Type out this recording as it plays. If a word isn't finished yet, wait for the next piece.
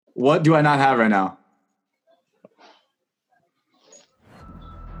What do I not have right now?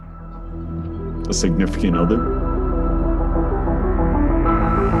 A significant other?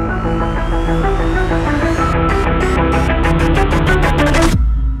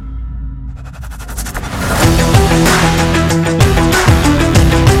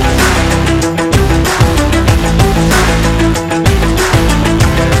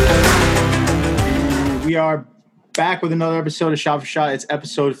 We are back with another episode of Shot for Shot. It's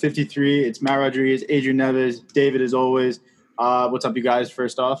episode 53. It's Matt Rodriguez, Adrian Neves, David as always. What's up, you guys,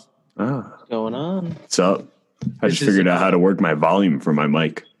 first off? What's going on? What's up? I just figured out how to work my volume for my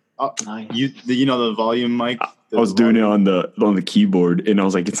mic. Oh, Nice. you know the volume mic? I was doing it on the keyboard, and I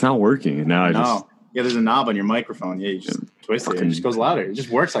was like, it's not working. And now I just... Yeah, there's a knob on your microphone. Yeah, you just twist it. It just goes louder. It just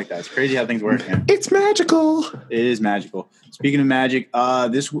works like that. It's crazy how things work, man. It's magical. It is magical. Speaking of magic,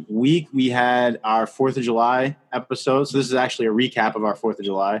 this week we had our 4th of July episode. So this is actually a recap of our 4th of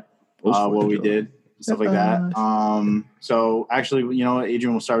July, what we did, stuff like that. So actually, you know,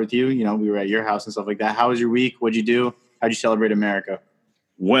 Adrian, we'll start with you. You know, we were at your house and stuff like that. How was your week? What'd you do? How'd you celebrate America?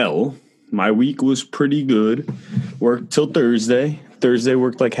 Well, my week was pretty good. Worked till Thursday. Thursday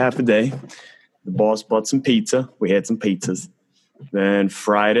worked like half a day. The boss bought some pizza. We had some pizzas. Then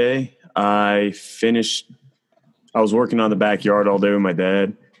Friday, I was working on the backyard all day with my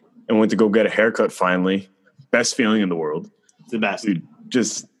dad and went to go get a haircut finally. Best feeling in the world. It's the best. Dude,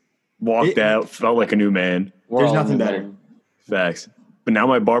 just walked out, felt like a new man. There's nothing better. Facts. But now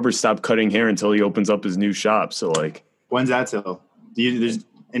my barber stopped cutting hair until he opens up his new shop. So, like... When's that till? There's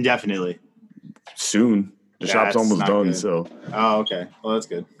indefinitely. Soon. The shop's almost done, good. so... Oh, okay. Well, that's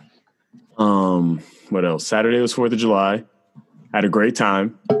good. What else? Saturday was 4th of July. Had a great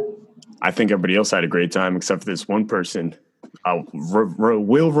time. I think everybody else had a great time except for this one person. I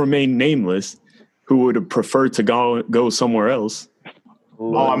will remain nameless, who would have preferred to go somewhere else.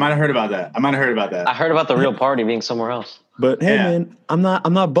 Ooh. Oh, I might have heard about that. I heard about the real party being somewhere else. But hey, man, I'm not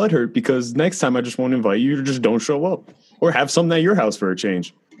butthurt because next time I just won't invite you. You just don't show up or have something at your house for a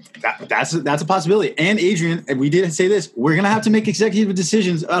change. That's a possibility. And Adrian, we did say this, we're going to have to make executive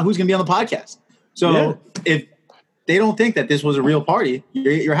decisions who's going to be on the podcast. So if they don't think that this was a real party,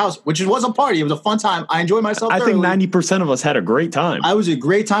 your house, which was a party, it was a fun time. I enjoyed myself. I think 90% of us had a great time. I was a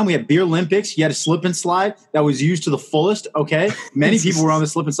great time. We had beer Olympics. You had a slip and slide that was used to the fullest. Okay. Many people were on the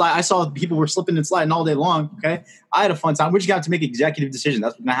slip and slide. I saw people were slipping and sliding all day long. Okay. I had a fun time. We just got to make executive decisions.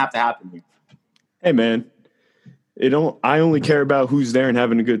 That's what's going to have to happen here. Hey, man. I only care about who's there and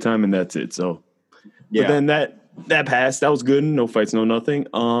having a good time, and that's it. So, yeah. But then that passed. That was good. No fights, no nothing.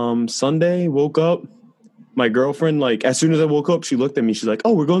 Sunday, woke up. My girlfriend, like, as soon as I woke up, she looked at me. She's like,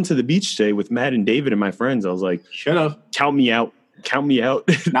 "Oh, we're going to the beach today with Matt and David and my friends." I was like, "Shut up! Count me out. Count me out."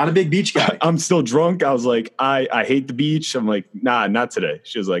 Not a big beach guy. I'm still drunk. I was like, I hate the beach. I'm like, nah, not today.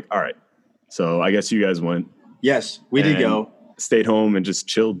 She was like, all right. So I guess you guys went. Yes, we did go. Stayed home and just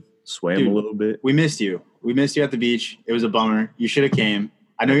chilled, swam a little bit. We missed you. We missed you at the beach. It was a bummer. You should have came.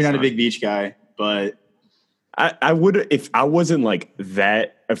 I know you're not a big beach guy, but I would, if I wasn't like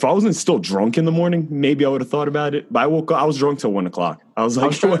that, if I wasn't still drunk in the morning, maybe I would have thought about it. But I woke up, I was drunk till 1 o'clock. I was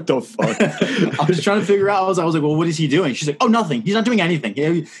like, what the fuck? I was trying to figure out. I was like, well, what is he doing? She's like, oh, nothing. He's not doing anything.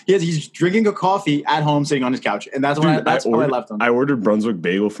 He's drinking a coffee at home, sitting on his couch. And that's when I left him. I ordered Brunswick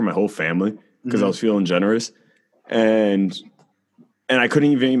bagel for my whole family because I was feeling generous. And I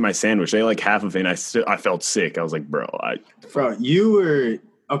couldn't even eat my sandwich. I ate like half of it, and I felt sick. I was like, bro, you were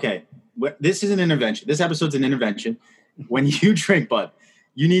okay. This is an intervention. This episode's an intervention. When you drink, bud,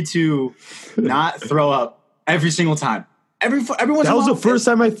 you need to not throw up every single time. Every once in a while. That was the first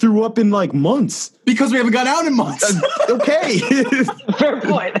time I threw up in like months. Because we haven't gone out in months. Okay. Fair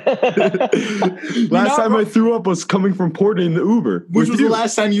point. Last time I threw up was coming from Portland in the Uber. Which was the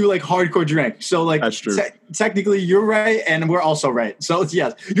last time you like hardcore drank. So like that's true. Technically you're right and we're also right. So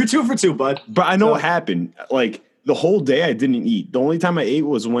yes, you're 2 for 2, bud. But I know what happened. Like the whole day I didn't eat. The only time I ate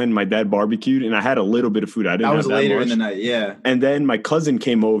was when my dad barbecued and I had a little bit of food. I didn't have that much. That was later in the night, yeah. And then my cousin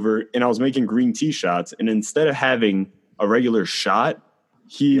came over and I was making green tea shots. And instead of having a regular shot,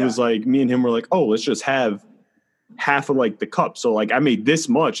 he was like, me and him were like, oh, let's just have half of like the cup. So like I made this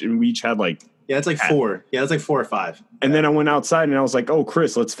much and we each had like that's like half. 4. Yeah, that's like 4 or 5. And then I went outside and I was like, oh,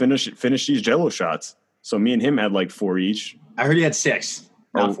 Chris, let's finish these Jello shots. So me and him had like 4 each. I heard he had 6,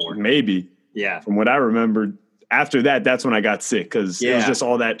 not 4. Maybe. Yeah. From what I remembered. After that, that's when I got sick because it was just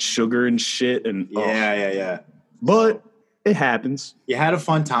all that sugar and shit. And yeah. But it happens. You had a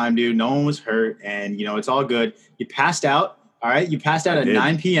fun time, dude. No one was hurt, and you know it's all good. You passed out. All right, you passed out at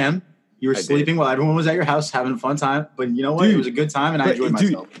 9 p.m. You were sleeping while everyone was at your house having a fun time. But you know what? It was a good time, and I enjoyed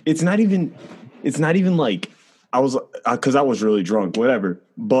myself. It's not even like was because I was really drunk, whatever.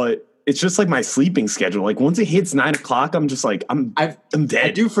 But it's just like my sleeping schedule. Like once it hits 9 o'clock, I'm just like I'm dead.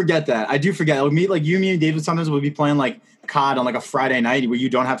 I do forget that. Me and David sometimes will be playing like COD on like a Friday night where you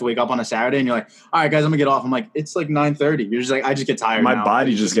don't have to wake up on a Saturday, and you're like, all right, guys, I'm gonna get off. I'm like, it's like 9:30. You're just like, I just get tired. My now.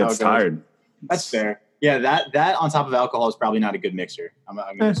 body just gets tired. That's fair. Yeah, that on top of alcohol is probably not a good mixer. I'm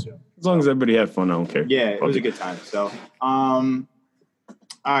gonna assume. As long as everybody had fun, I don't care. Yeah, it was a good time. So, all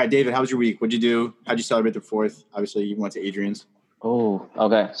right, David, how was your week? What'd you do? How'd you celebrate the 4th? Obviously, you went to Adrian's. Oh,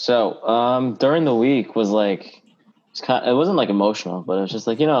 okay. So, during the week was like, it wasn't like emotional, but it was just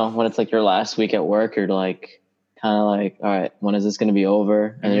like, when it's like your last week at work, you're like, kind of like, all right, when is this going to be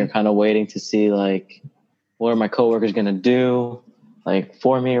over? And you're kind of waiting to see like, what are my coworkers going to do? Like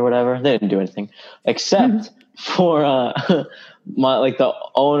for me or whatever. They didn't do anything except for, my, like the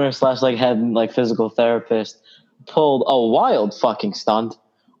owner / like head, like physical therapist pulled a wild fucking stunt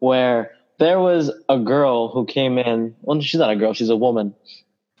where there was a girl who came in. Well, she's not a girl. She's a woman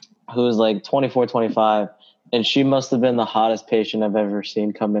who was like 24, 25. And she must have been the hottest patient I've ever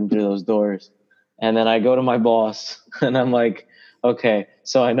seen come in through those doors. And then I go to my boss and I'm like, okay,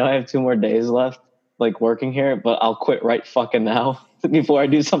 so I know I have 2 more days left, like working here, but I'll quit right fucking now before I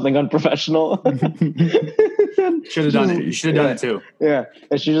do something unprofessional. Should have done it. You should have done it too. Yeah.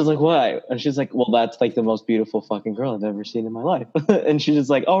 And she's just like, why? And she's like, well, that's like the most beautiful fucking girl I've ever seen in my life. And she's just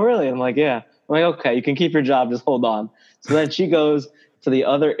like, oh, really? And I'm like, yeah. I'm like, okay, you can keep your job. Just hold on. So then she goes to the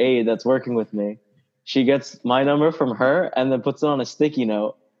other aide that's working with me. She gets my number from her and then puts it on a sticky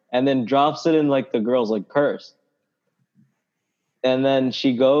note and then drops it in like the girl's like purse. And then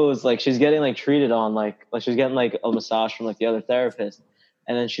she goes, like, she's getting, like, treated on, like she's getting, like, a massage from, like, the other therapist.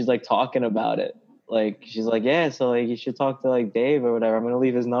 And then she's, like, talking about it. Like, she's like, yeah, so, like, you should talk to, like, Dave or whatever. I'm going to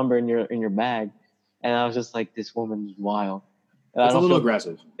leave his number in your bag. And I was just like, this woman's wild. And it's a little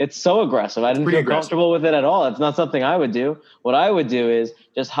aggressive. It's so aggressive. I didn't feel comfortable with it at all. It's not something I would do. What I would do is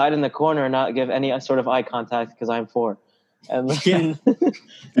just hide in the corner and not give any sort of eye contact because I'm 4. And then, Dude,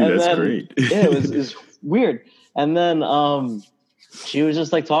 that's great. Yeah, it was weird. And then, she was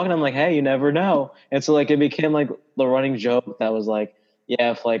just like talking. I'm like, hey, you never know. And so like it became like the running joke that was like,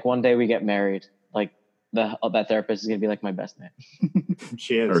 yeah, if like one day we get married, like that therapist is gonna be like my best man.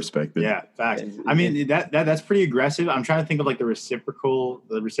 She is. I respect it. Yeah, facts. I mean that's pretty aggressive. I'm trying to think of like the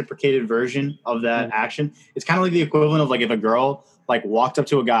reciprocated version of that action. It's kind of like the equivalent of like if a girl like walked up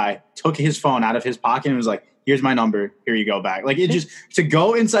to a guy, took his phone out of his pocket and was like, here's my number, here you go back. Like it just to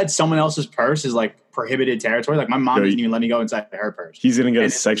go inside someone else's purse is like prohibited territory. Like my mom didn't even let me go inside her purse. He's gonna get a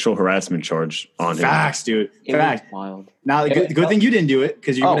sexual harassment charge on him. Facts, dude. Facts. Wild. Now the good thing you didn't do it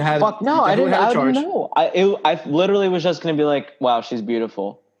because you would have had. Fuck no, I didn't know. I literally was just gonna be like, wow, she's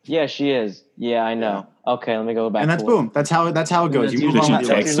beautiful. Yeah, she is. Yeah, I know. Yeah. Okay, let me go back. And that's boom. That's how it goes. You move on. Did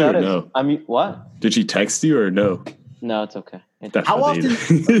she text you or no? I mean, what? Did she text you or no? No, it's okay. How often?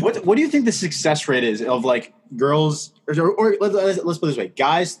 What do you think the success rate is of like girls or let's put it this way,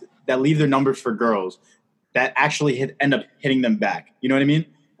 guys that leave their numbers for girls that actually end up hitting them back? You know what I mean?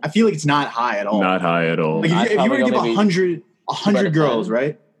 I feel like it's not high at all. Not high at all. Like if you were to give 100 girls,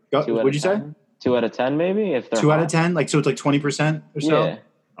 right? What'd you say? 2 out of 10, maybe. If they're 2 out of 10, like so it's like 20% or so. Yeah.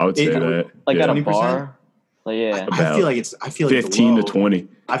 I would say that. Like at a bar. Like, yeah. I feel like it's 15 to 20.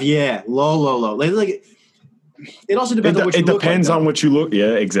 Yeah, low. Like it also depends on what you look like. It depends on what you look.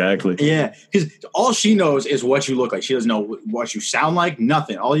 Yeah, exactly. Yeah, because all she knows is what you look like. She doesn't know what you sound like.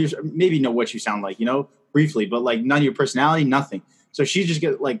 Nothing. Maybe know what you sound like. Briefly, but like none of your personality. Nothing. So she just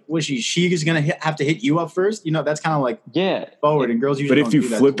get like, was she's gonna have to hit you up first? That's kind of like forward, and girls usually. But if you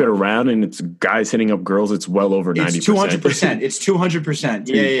flip it around and it's guys hitting up girls, it's well over 90%. It's 200%. It's 200%.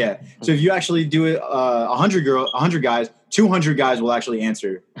 Yeah. So if you actually do it, 100 guys. 200 guys will actually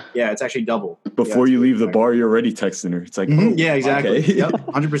answer. Yeah, it's actually double. Before you leave the bar, you're already texting her. It's like, yeah, exactly. Okay. Yep,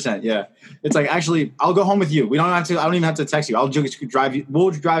 100%. Yeah, it's like actually, I'll go home with you. I don't even have to text you. I'll just drive you.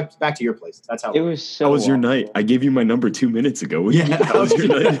 We'll drive back to your place. That's how it was. So how was your night? I gave you my number 2 minutes ago. How was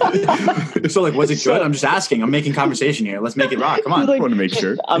your night? So like, was it good? I'm just asking. I'm making conversation here. Let's make it rock. Come on. I want to make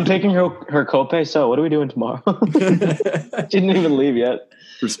sure. I'm taking her copay. So what are we doing tomorrow? She didn't even leave yet.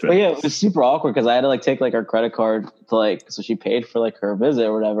 Respect. But yeah, it was super awkward because I had to like take like her credit card to like, so she paid for like her visit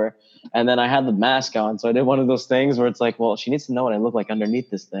or whatever. And then I had the mask on. So I did one of those things where it's like, well, she needs to know what I look like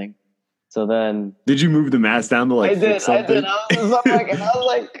underneath this thing. So then. Did you move the mask down to like fix something? I did. I was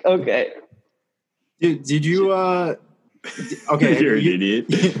like, okay. Did you, okay. You're an idiot.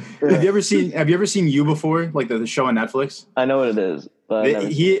 Have you ever seen You Before? Like the show on Netflix? I know what it is.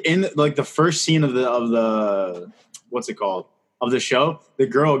 But he in like the first scene of the what's it called? of the show, the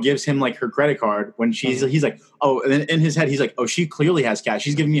girl gives him like her credit card when he's like, oh, and then in his head, he's like, oh, she clearly has cash.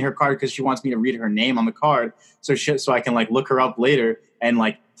 She's giving me her card because she wants me to read her name on the card. So I can like look her up later and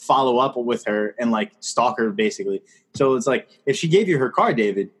like follow up with her and like stalk her basically. So it's like, if she gave you her card,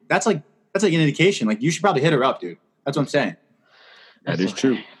 David, that's like an indication. Like you should probably hit her up, dude. That's what I'm saying. That is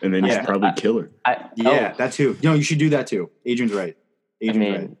true. And then you should probably kill her. That too. You should do that too. Adrian's right.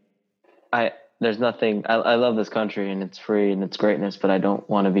 There's nothing. I love this country and it's free and it's greatness, but I don't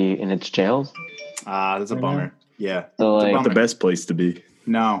want to be in its jails. That's a bummer. Yeah. So like, not the best place to be.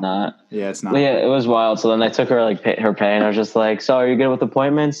 No. Not. Yeah, it's not. But yeah, it was wild. So then I took her like her pay, and I was just like, "So are you good with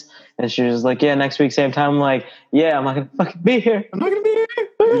appointments?" And she was like, "Yeah, next week same time." I'm like, "Yeah, I'm not gonna fucking be here. I'm not gonna be here."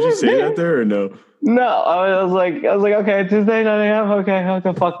 Did you say that there or no? No, I was like, okay, Tuesday 9 a.m. Okay, I'll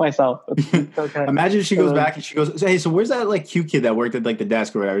go fuck myself. Okay. Imagine if she goes back and she goes, hey, so where's that like cute kid that worked at like the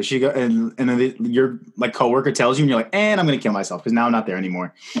desk or whatever? She go and then your like coworker tells you, and you're like, and I'm gonna kill myself because now I'm not there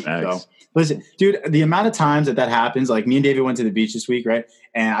anymore. Nice. So listen, dude, the amount of times that happens, like me and David went to the beach this week, right?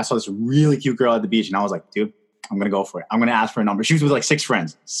 And I saw this really cute girl at the beach, and I was like, dude, I'm gonna go for it. I'm gonna ask for a number. She was with like 6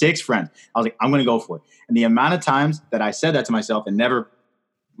 friends. I was like, I'm gonna go for it. And the amount of times that I said that to myself and never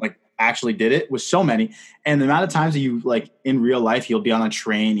like actually did it was so many. And the amount of times that you like in real life, you'll be on a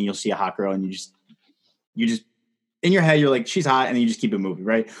train and you'll see a hot girl and you just in your head, you're like, she's hot. And then you just keep it moving.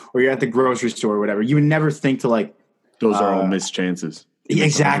 Right. Or you're at the grocery store or whatever. You would never think to like, those are all missed chances.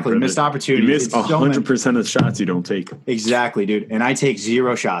 Exactly. Missed opportunities. You miss 100% of shots you don't take. Exactly, dude. And I take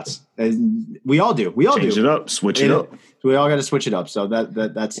 0 shots. And we all do. Change it up. Switch it up. We all got to switch it up. So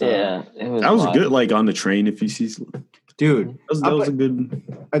that's yeah. That was good. Like on the train, if you see, dude, that was a good.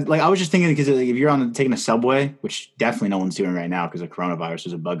 Like I was just thinking because like, if you're taking a subway, which definitely no one's doing right now because of coronavirus,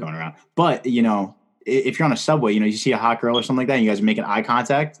 there's a bug going around. But you know, if you're on a subway, you know, you see a hot girl or something like that, and you guys are making eye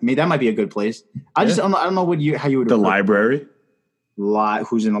contact. I mean, that might be a good place. I don't know how you would. The library.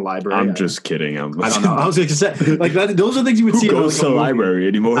 Who's in the library? I'm just kidding. I don't know. I was going to say like that. Those are things you would see. Who goes to the library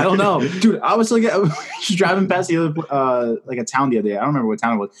anymore? I don't know, dude. I was like, just driving past the other like a town the other day. I don't remember what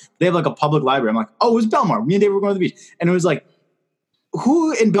town it was. They have like a public library. I'm like, oh, it was Belmar. Me and Dave were going to the beach, and it was like,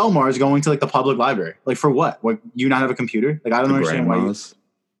 who in Belmar is going to like the public library? Like for what? What, you not have a computer? Like I don't understand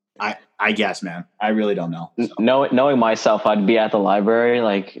why. I guess, man. I really don't know. So. Knowing myself, I'd be at the library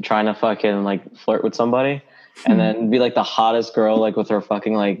like trying to fucking like flirt with somebody. And then be like the hottest girl, like with her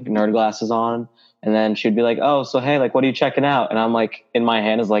fucking like nerd glasses on. And then she'd be like, oh, so hey, like, what are you checking out? And I'm like, in my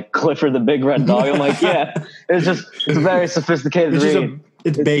hand is like Clifford the Big Red Dog. I'm like, yeah, it's a very sophisticated read.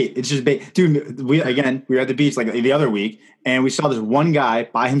 It's bait. It's just bait. Dude, we were at the beach like the other week and we saw this one guy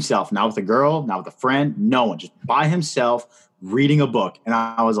by himself, not with a girl, not with a friend, no one, just by himself reading a book. And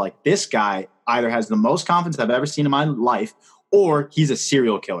I was like, this guy either has the most confidence I've ever seen in my life or he's a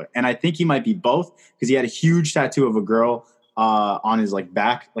serial killer. And I think he might be both because he had a huge tattoo of a girl on his like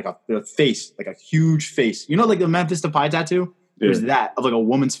back, like a face, like a huge face. You know, like the Memphis Depay tattoo? Yeah. There's that of like a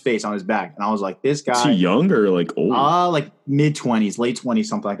woman's face on his back. And I was like, this guy. Is he young or like old? Like mid-20s, late 20s,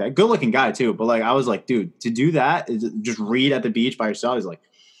 something like that. Good looking guy too. But like, I was like, dude, to do that, just read at the beach by yourself is like,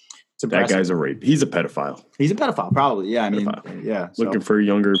 that guy's a rape. He's a pedophile. He's a pedophile, probably. Yeah, I mean, yeah. Looking for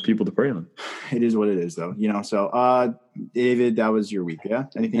younger people to prey on. It is what it is, though. You know. So, David, that was your week, yeah?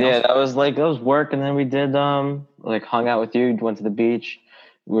 Anything else? Yeah, that was work, and then we did like hung out with you, went to the beach.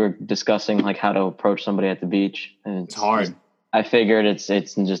 We were discussing like how to approach somebody at the beach, and it's hard. I figured it's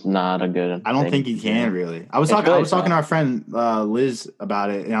just not a good. I don't think you can really. I was talking to our friend Liz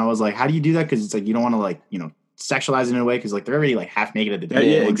about it, and I was like, "How do you do that?" Because it's like you don't want to like sexualize it in a way because like they're already like half naked at the beach.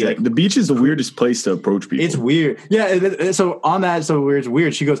 Yeah, exactly. Like, the beach is the weirdest place to approach people. It's weird. Yeah. So on that, it's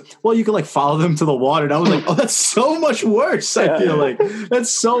weird. She goes, well, you can like follow them to the water. And I was like, oh, that's so much worse. I feel like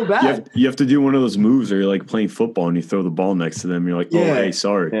that's so bad. You have to do one of those moves where you're like playing football and you throw the ball next to them. You're like, oh, hey,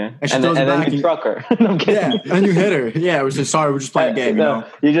 sorry. Yeah. And then you truck her. I'm kidding. Yeah. And then you hit her. Yeah. It was just sorry. We're just playing a game.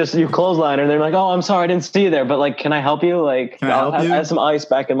 You clothesline her. And they're like, oh, I'm sorry. I didn't see you there. But like, can I help you? Like, I have some ice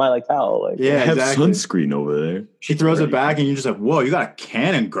back in my like towel. Like, yeah, I have sunscreen over there. She throws it back and you're just like, whoa, you got a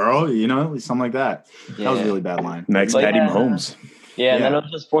cannon, girl, something like that. Yeah. That was a really bad line. Next, Patty Mahomes. Yeah, and then it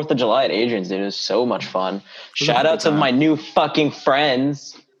was just 4th of July at Adrian's, dude. It was so much fun. Shout out to my new fucking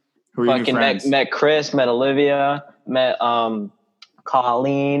friends. Who are your new friends? Met Chris, met Olivia, met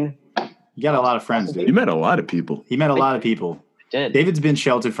Colleen. You got a lot of friends, dude. You met a lot of people. He met a lot of people. Did. David's been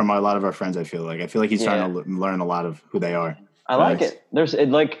sheltered from a lot of our friends, I feel like. I feel like he's trying to learn a lot of who they are. I like it.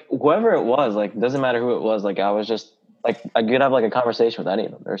 Like whoever it was, like doesn't matter who it was. Like I was just like I could have like a conversation with any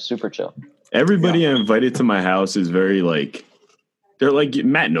of them. They're super chill. Everybody I invited to my house is very like they're like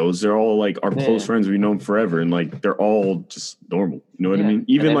Matt knows they're all like our close friends. We've known forever, and like they're all just normal. You know what I mean?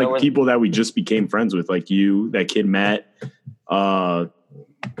 Even like people that we just became friends with, like you, that kid Matt,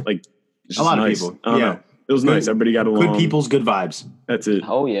 Like a lot nice. of people. I don't know. It was nice. Everybody got along. Good people's good vibes. That's it.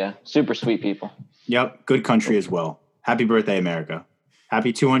 Oh yeah, super sweet people. Yep, good country as well. Happy birthday, America.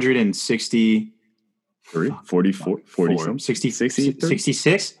 Happy 260. 44, 40 something. 60, 63?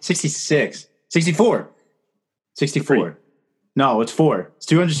 66? 66. 64. 64. No, it's 4. It's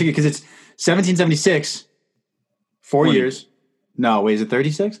 260 because it's 1776. 4 20. years. No, wait, is it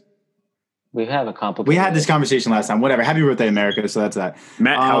 36? We have a complicated. We had this conversation last time. Whatever. Happy birthday, America. So that's that.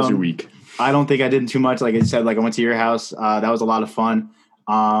 Matt, how's your week? I don't think I did too much. Like I said, like I went to your house. That was a lot of fun.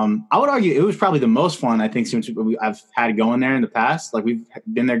 I would argue it was probably the most fun, I think, since I've had going there in the past. Like we've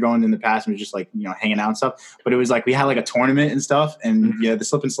been there going in the past and we're just like, hanging out and stuff. But it was like we had like a tournament and stuff and the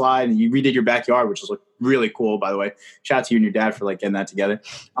slip and slide and you redid your backyard, which was like really cool, by the way. Shout out to you and your dad for like getting that together.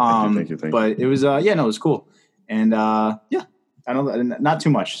 Thank you. But it was, it was cool. And I don't, not too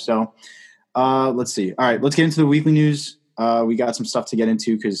much. So let's see. All right, let's get into the weekly news. We got some stuff to get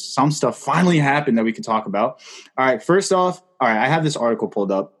into because some stuff finally happened that we could talk about. All right, first off, I have this article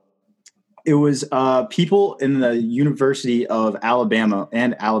pulled up. It was people in the University of Alabama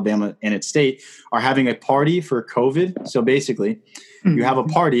and its state are having a party for COVID. So basically, you have a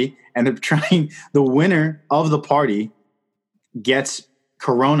party and they're trying – the winner of the party gets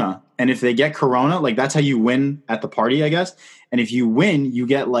corona. And if they get corona, like that's how you win at the party, I guess. And if you win, you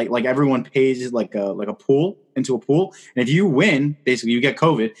get like everyone pays like a pool into a pool. And if you win, basically you get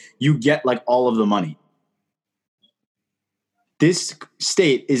COVID, you get like all of the money. This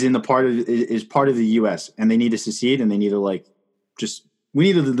state is part of the U.S. and they need to secede and they need to we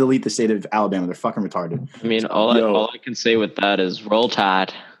need to delete the state of Alabama. They're fucking retarded. I mean, all I can say with that is roll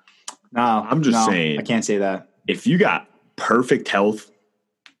tide. No, I'm just saying. I can't say that. If you got perfect health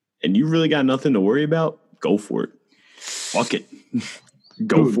and you really got nothing to worry about, go for it. Fuck it.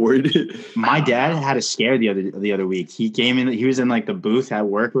 Go for it. My dad had a scare the other week. He came in. He was in like the booth at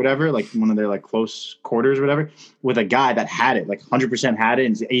work or whatever, like one of their like close quarters or whatever, with a guy that had it, like 100% had it,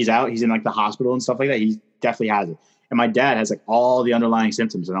 and he's out. He's in like the hospital and stuff like that. He definitely has it. And my dad has like all the underlying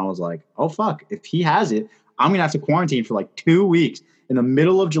symptoms, and I was like, oh fuck, if he has it, I'm gonna have to quarantine for like 2 weeks in the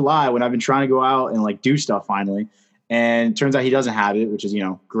middle of July when I've been trying to go out and like do stuff finally. And it turns out he doesn't have it, which is,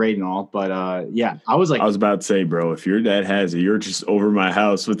 great and all. But, I was like... I was about to say, bro, if your dad has it, you're just over my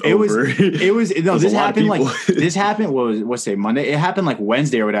house with this happened like... This happened, what's today, Monday? It happened like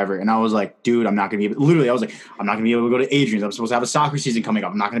Wednesday or whatever. And I was like, dude, I'm not going to be able... Literally, I was like, I'm not going to be able to go to Adrian's. I'm supposed to have a soccer season coming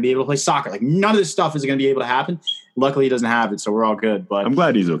up. I'm not going to be able to play soccer. Like, none of this stuff is going to be able to happen. Luckily, he doesn't have it, so we're all good. But I'm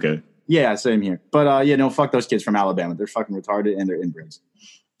glad he's okay. Yeah, same here. But, fuck those kids from Alabama. They're fucking retarded and they're inbreds.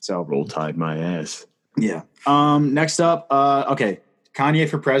 So... Roll Tide my ass. Yeah. Next up, Kanye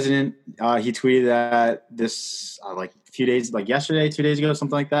for president. He tweeted that this like a few days, like yesterday, 2 days ago,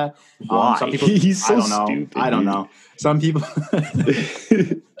 something like that. Why? Some people, He's so stupid. I don't know. Some people.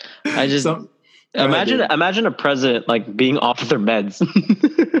 I just imagine a president like being off of their meds.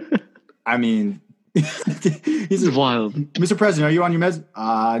 I mean, He's wild. Mr. President, are you on your meds?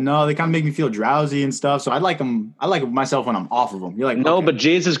 No, they kind of make me feel drowsy and stuff. So I like them. I like myself when I'm off of them. You're like, no, okay. But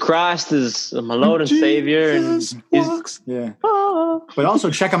Jesus Christ is my Lord and Savior, and yeah. But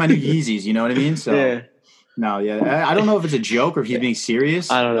also check out my new Yeezys. You know what I mean? So yeah. No, yeah. I don't know if it's a joke or if he's being serious.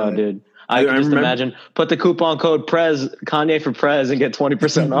 I don't know, dude. I can just imagine. Put the coupon code Kanye for Prez and get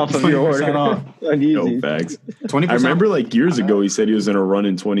 20% off of your order. Off. No facts. 20%. I remember like years ago he said he was in a run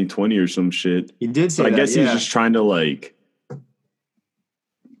in 2020 or some shit. He did say that. I guess he was just trying to like.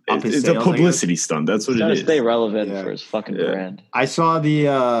 It's a publicity stunt. That's what it is. Trying to stay relevant for his fucking brand. I saw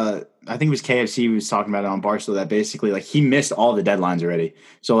the. I think it was KFC who was talking about it on Barstool that basically like he missed all the deadlines already.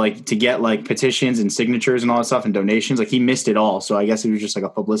 So like to get like petitions and signatures and all that stuff and donations, like he missed it all. So I guess it was just like a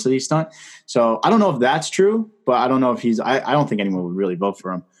publicity stunt. So I don't know if that's true, but I don't know if I don't think anyone would really vote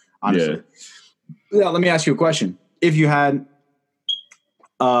for him, honestly. Yeah, let me ask you a question. If you had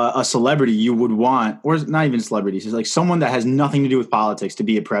a celebrity you would want, or not even celebrities, it's like someone that has nothing to do with politics to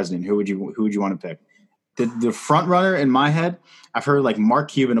be a president, who would you want to pick? The front runner in my head, I've heard like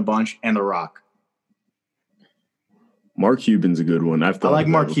Mark Cuban a bunch and The Rock. Mark Cuban's a good one. I like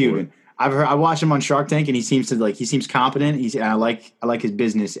Mark Cuban. I watched him on Shark Tank and he seems competent. I like his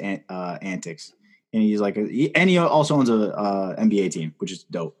business antics. And he's like, and he also owns a NBA team, which is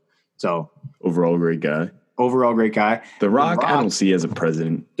dope. So overall great guy. The Rock, I don't see as a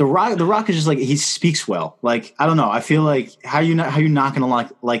president. The Rock is just like, he speaks well. Like, I don't know. I feel like how you not going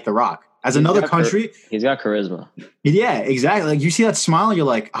to like The Rock? As another country, he's got charisma. Yeah, exactly. Like you see that smile, you're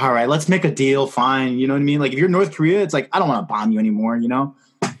like, all right, let's make a deal. Fine, you know what I mean? Like if you're North Korea, it's like I don't want to bomb you anymore. You know?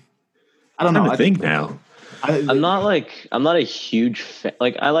 I don't know. I think now. I'm not a huge fan.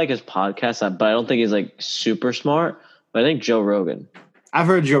 Like I like his podcast, but I don't think he's like super smart. But I think Joe Rogan. I've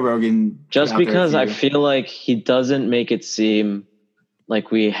heard Joe Rogan. Just because I feel like he doesn't make it seem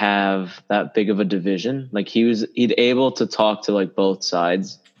like we have that big of a division. Like he'd able to talk to like both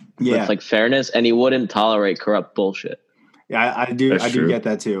sides with like fairness, and he wouldn't tolerate corrupt bullshit. Yeah, I do. I do get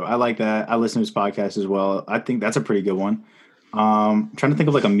that too. I like that. I listen to his podcast as well. I think that's a pretty good one. I'm trying to think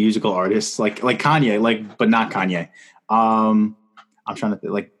of like a musical artist, like Kanye, but not Kanye. I'm trying to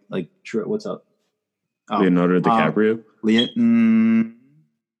think like what's up? Leonardo DiCaprio.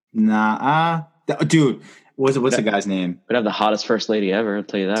 Dude, what's the guy's name? We'd have the hottest first lady ever. I'll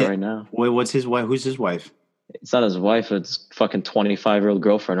tell you that right now. Wait, what's his wife? Who's his wife? It's not his wife. It's fucking 25-year-old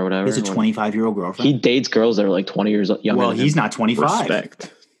girlfriend or whatever. It's a 25-year-old girlfriend. He dates girls that are like 20 years younger. Well, he's not 25.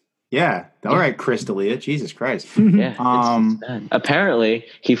 Respect. Yeah. All right, Chris D'Elia. Jesus Christ. Yeah. It's bad. Apparently,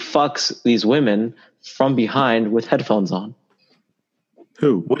 he fucks these women from behind with headphones on.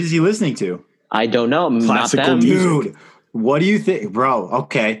 Who? What is he listening to? I don't know. Classical not them. Dude, what do you think? Bro,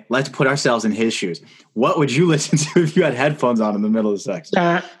 okay, let's put ourselves in his shoes. What would you listen to if you had headphones on in the middle of sex?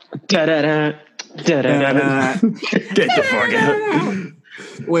 Da, da, da, da, da, da, da. Get the fuck out.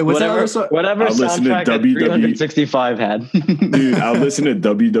 Wait, whatever soundtrack that 365 had. Dude, I'll listen to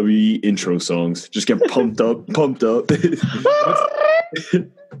WWE intro songs. Just get pumped up.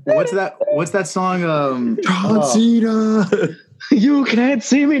 What's that song? John Cena. You can't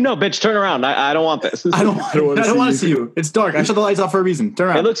see me. No, bitch, turn around. I don't want this. I don't want to see you. It's dark. I shut the lights off for a reason. Turn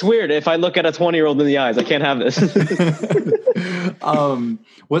around. It looks weird if I look at a 20-year-old in the eyes. I can't have this.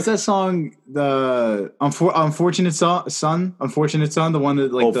 What's that song? The Unfortunate Son. The one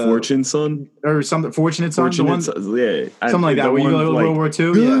that like Fortune Son or something. Fortunate Son. Something like that. When you go to World War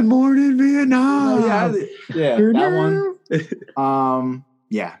II. Good morning, Vietnam. That one.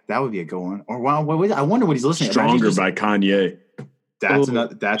 Yeah, that would be a good one. Or wow, I wonder what he's listening to. Stronger by Kanye.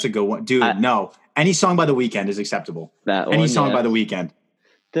 That's a good one, dude. No, any song by The Weeknd is acceptable. Any song by The Weeknd.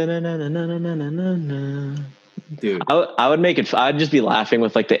 Dude, I would make it. I'd just be laughing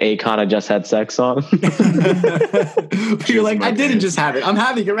with like the Akon "I Just Had Sex" song. You're like, I didn't just have it. I'm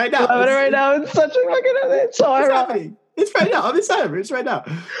having it right now. I'm having it right now. It's such a fucking. It's so ironic. It's right now. It's right now.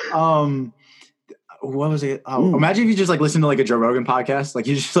 What was it? Imagine if you just like listen to like a Joe Rogan podcast, like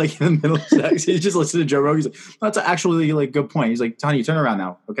you just like in the middle of sex, you just listen to Joe Rogan. He's like, that's actually like good point. He's like, Tony, turn around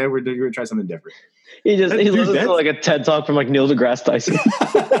now. Okay, we're gonna try something different. He listens to like a TED talk from like Neil deGrasse Tyson.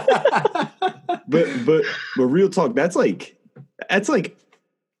 but real talk, that's like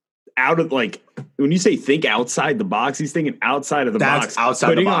out of like when you say think outside the box, he's thinking outside of the box.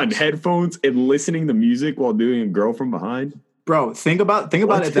 Putting on headphones and listening to music while doing a girl from behind. Bro, think about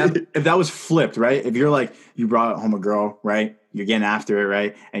it. If that was flipped, right? If you're like, you brought home a girl, right? You're getting after it,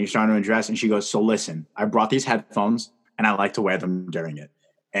 right? And you're starting to undress, and she goes, so listen, I brought these headphones, and I like to wear them during it.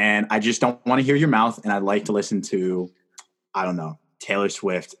 And I just don't want to hear your mouth, and I'd like to listen to, I don't know, Taylor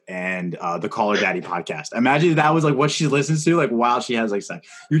Swift and the Call Her Daddy podcast. Imagine if that was like what she listens to, like while she has like sex.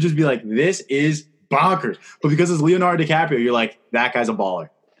 You'd just be like, this is bonkers. But because it's Leonardo DiCaprio, you're like, that guy's a baller.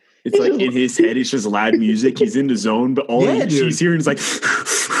 It's like in his head, it's just loud music. He's in the zone, but all she's hearing is like,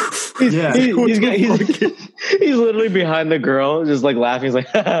 he's literally behind the girl, just like laughing. He's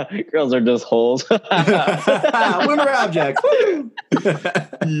like, girls are just holes. Winter objects.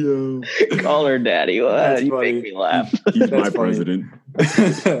 Yo. Call her daddy. What? You make me laugh. He's my president.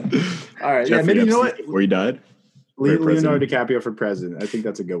 All right. Jeffrey Maybe you know what? Where he died? Leonardo DiCaprio for president. I think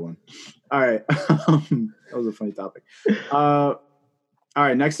that's a good one. All right. That was a funny topic. All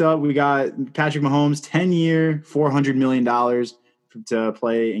right, next up, we got Patrick Mahomes, 10-year, $400 million to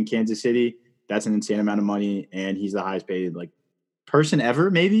play in Kansas City. That's an insane amount of money, and he's the highest paid like person ever,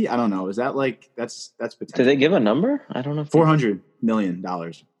 maybe? I don't know. Is that like that's potential? Did they give a number? I don't know. $400 million.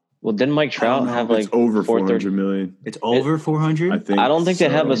 Well, didn't Mike Trout have like over 400 million? It's over 400? I think. I don't think they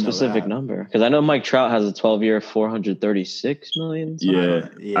have a specific number because I know Mike Trout has a 12-year, 436 million. Yeah,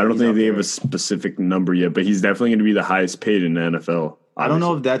 I don't think they have a specific number yet, but he's definitely going to be the highest paid in the NFL. I don't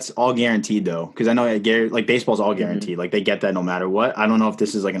know if that's all guaranteed though, because I know like baseball's all guaranteed. Like they get that no matter what. I don't know if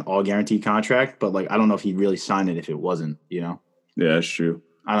this is like an all guaranteed contract, but like I don't know if he'd really sign it if it wasn't. You know? Yeah, that's true.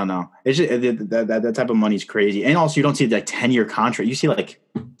 I don't know. It's just that type of money is crazy, and also you don't see like 10-year contract. You see like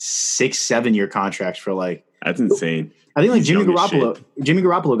 6-7 year contracts for like that's insane. I think like Jimmy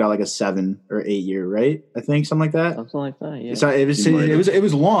Garoppolo got like a 7 or 8 year, right? I think something like that. Something like that. Yeah. So it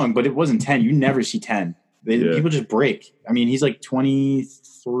was long, but it wasn't 10. You never see 10. People just break. I mean, he's like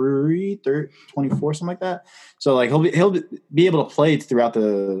 23, 24, something like that. So like he'll be able to play throughout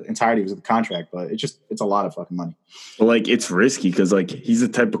the entirety of the contract, but it's a lot of fucking money. But like it's risky because like he's the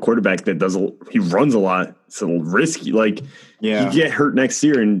type of quarterback that he runs a lot. So risky. Like you get hurt next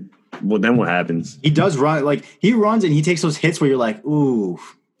year and well, then what happens? He does run. Like, he runs and he takes those hits where you're like, ooh.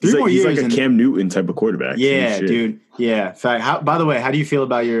 He's like a Cam Newton type of quarterback. Yeah, dude. Yeah. Fact. By the way, how do you feel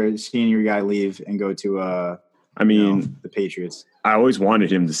about seeing your guy leave and go to the Patriots? I always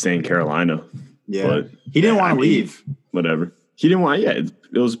wanted him to stay in Carolina. Yeah. But he didn't want to leave. Whatever. He didn't want it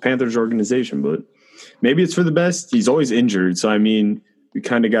was a Panthers organization, but maybe it's for the best. He's always injured, so I mean, we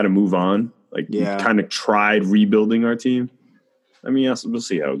kind of got to move on. Like, we kind of tried rebuilding our team. I mean, we'll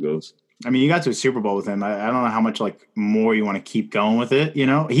see how it goes. I mean, you got to a Super Bowl with him. I don't know how much more you want to keep going with it. You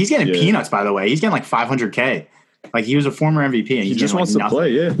know, he's getting peanuts. By the way, he's getting like $500K. Like, he was a former MVP, and he just wants to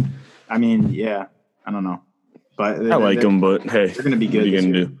play. Yeah. I mean, yeah. I don't know, but I like him. But hey, they're going to be good. What are you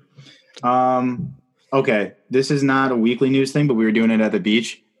going to do? Okay, this is not a weekly news thing, but we were doing it at the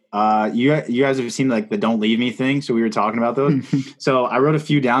beach. You guys have seen the "Don't Leave Me" thing, so we were talking about those. So I wrote a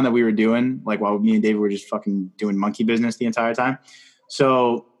few down that we were doing, like while me and David were just fucking doing monkey business the entire time.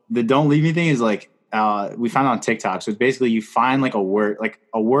 So the "Don't Leave Me" thing is we found it on TikTok. So it's basically you find a word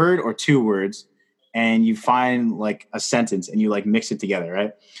or two words, and you find a sentence and you mix it together,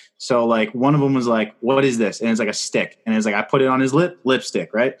 right? So one of them was what is this? And it's a stick. And it's I put it on his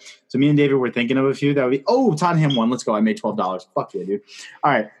lipstick, right? So me and David were thinking of a few that would be, Tottenham won. Let's go. I made $12. Fuck yeah, dude.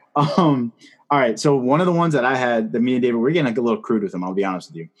 All right. All right. So one of the ones that I had that me and David were getting a little crude with them, I'll be honest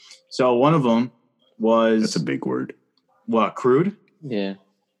with you. So one of them was. That's a big word. What, crude? Yeah.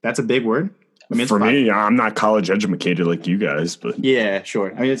 That's a big word? I mean, for me, I'm not college educated like you guys, but yeah,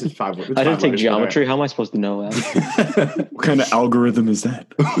 sure. I mean, it's 5 words. I didn't take geometry. How am I supposed to know that? What kind of algorithm is that?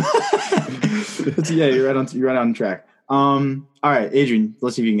 Yeah, you're right on track. All right, Adrian,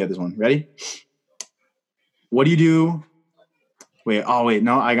 let's see if you can get this one. Ready? What do you do? Wait,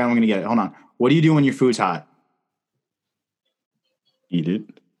 no, I'm going to get it. Hold on. What do you do when your food's hot? Eat it.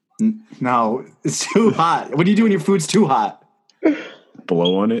 No, it's too hot. What do you do when your food's too hot?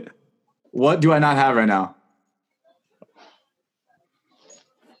 Blow on it. What do I not have right now?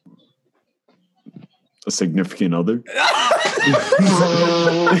 A significant other.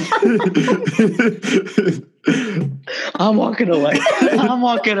 I'm walking away. I'm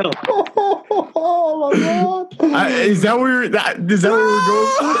walking away. Oh my God! Is that where we're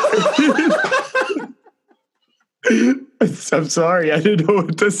going? I'm sorry, I didn't know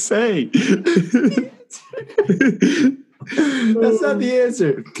what to say. That's not the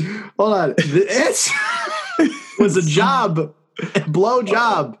answer. Hold on. The answer was a job. A blow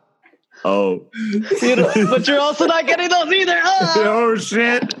job. Oh. But you're also not getting those either. Oh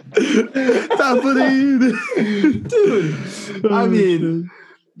shit. Top of the dude. I mean,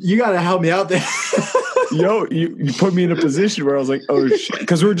 you gotta help me out there. Yo, you put me in a position where I was like, oh shit,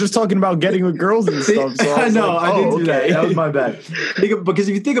 because we were just talking about getting with girls and stuff. So I know, I didn't do that. That was my bad. Because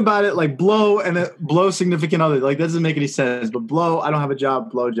if you think about it, blow and blow significant other, that doesn't make any sense. But blow, I don't have a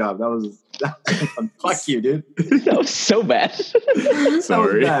job. Blow job. That was fuck you, dude. That was so bad.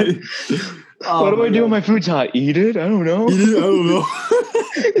 Sorry. What do I do when my food's hot? Eat it? I don't know. I don't know.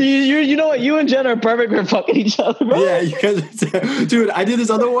 You know what? You and Jen are perfect for fucking each other, bro. Yeah, you guys, dude. I did this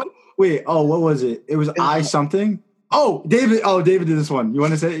other one. Wait, what was it? It was I something. Oh, David did this one. You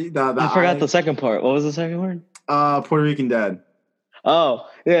want to say I forgot the second part. What was the second word? Puerto Rican dad. Oh,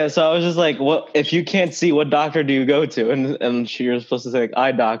 yeah. So I was just like, what if you can't see, what doctor do you go to? And you're supposed to say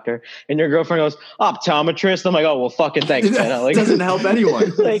eye doctor. And your girlfriend goes, optometrist. I'm like, oh, well, fucking thanks, man. It doesn't help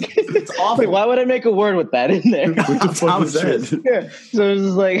anyone. It's awful. Why would I make a word with that in there? What the fuck is that? Yeah. So it's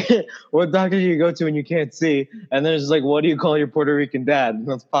just like, what doctor do you go to when you can't see? And then it's just like, what do you call your Puerto Rican dad? And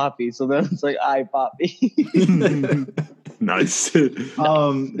that's Poppy. So then it's like, eye Poppy. Nice.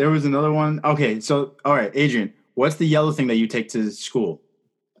 There was another one. Okay. So, all right, Adrian. What's the yellow thing that you take to school?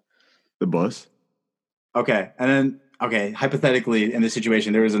 The bus. Okay. And then, hypothetically, in this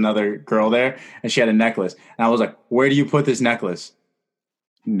situation, there was another girl there, and she had a necklace. And I was like, where do you put this necklace?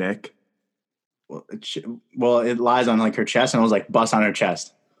 Neck. Well, it lies on, her chest, and I was like, bus on her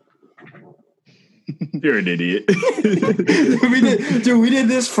chest. You're an idiot. we did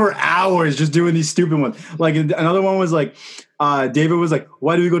this for hours just doing these stupid ones. Another one was David was like,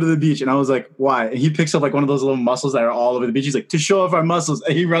 why do we go to the beach? And I was like, why? And he picks up one of those little muscles that are all over the beach. He's like, to show off our muscles.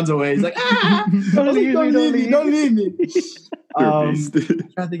 And he runs away. He's like, don't leave me. I'm trying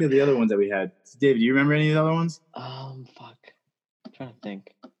to think of the other ones that we had. David, do you remember any of the other ones? Fuck. I'm trying to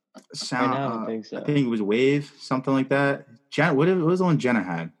think. Right now, I don't think so. I think it was Wave, something like that. What was the one Jenna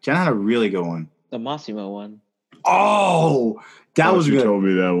had? Jenna had a really good one. The Massimo one. Oh, that was She good. told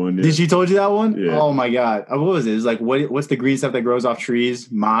me that one. Yeah. Did she told you that one? Yeah. Oh my god. What was it? It's like what's the green stuff that grows off trees?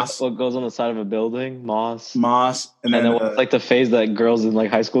 Moss. What goes on the side of a building? Moss. And then what's like the phase that girls in like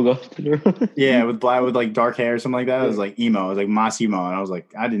high school go through? yeah, with like dark hair or something like that. It was like emo. It was like moss emo, and I was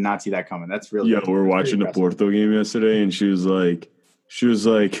like, I did not see that coming. That's really we were watching the Porto game yesterday, and she was like,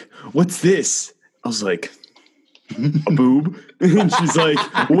 "What's this?" I was like, "A boob." And she's like,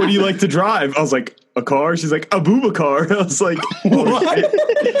 "What do you like to drive?" I was like, "A car." She's like, "A booba car." I was like, "What?"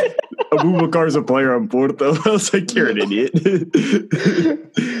 A booba car is a player on Porto. I was like, "You're an idiot."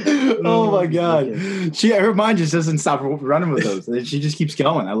 Oh my god, her mind just doesn't stop running with those. She just keeps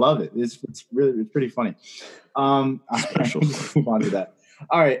going. I love it. It's pretty funny. Special. Let's move on to that.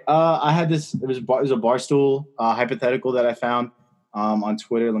 All right, I had this. It was a Barstool hypothetical that I found on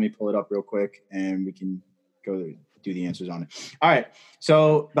Twitter. Let me pull it up real quick, and we can go do the answers on it. All right.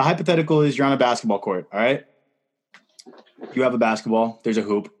 So the hypothetical is you're on a basketball court. All right. You have a basketball. There's a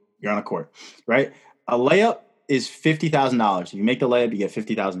hoop. You're on a court. Right. A layup is $50,000. If you make the layup, you get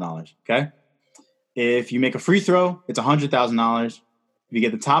 $50,000. Okay. If you make a free throw, it's $100,000. If you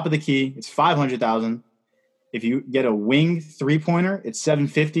get the top of the key, it's $500,000. If you get a wing 3-pointer, it's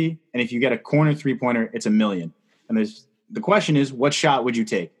 $750,000. And if you get a corner 3-pointer, it's $1 million. And the question is, what shot would you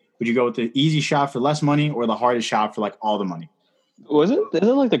take? Would you go with the easy shot for less money or the hardest shot for like all the money? Isn't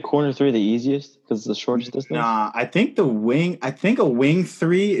like the corner 3 the easiest because it's the shortest distance? Nah, I think a wing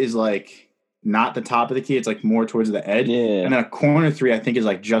 3 is like not the top of the key. It's like more towards the edge. Yeah. And then a corner 3, I think is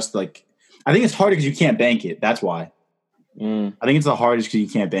like just like, I think it's harder because you can't bank it. That's why. I think it's the hardest because you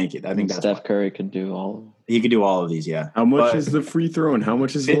can't bank it. I think that's Steph Curry could do all of them. He could do all of these, yeah. How much is the free throw and how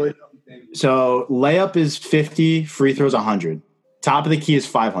much is the layup? So layup is 50, free throws 100. Top of the key is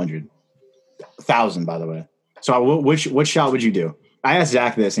 500. 1,000, by the way. So which shot would you do? I asked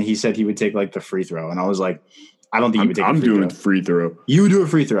Zach this, and he said he would take like the free throw, and I was like, I don't think he would take. I'm doing free throw. You would do a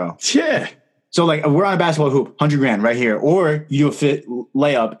free throw. Yeah. So like we're on a basketball hoop, $100,000 right here, or you do a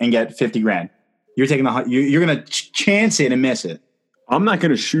layup and get $50,000. You're taking you're gonna chance it and miss it. I'm not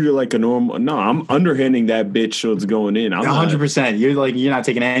gonna shoot it like a normal. No, I'm underhanding that bitch so it's going in. 100%. You're not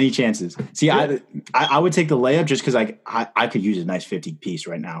taking any chances. See, yeah. I would take the layup just because I could use a nice 50 piece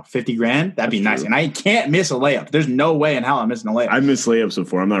right now. $50,000, that'd be nice. True. And I can't miss a layup. There's no way in hell I'm missing a layup. I missed layups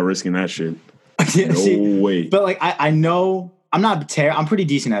before. I'm not risking that shit. No way. But like I know I'm pretty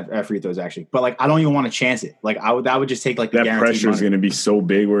decent at free throws actually, but like I don't even want to chance it. Like that would just take like the that pressure is going to be so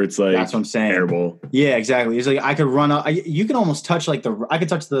big where it's like that's what I'm saying. Airball. Yeah, exactly. It's like I could run up. You can almost touch like I could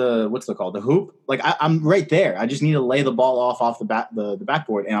touch the what's it called, the hoop. Like I'm right there. I just need to lay the ball off the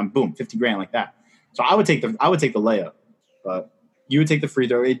backboard, and I'm boom $50,000 like that. So I would take the layup, but you would take the free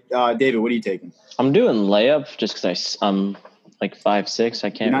throw. David, what are you taking? I'm doing layup just because I'm like 5'6". I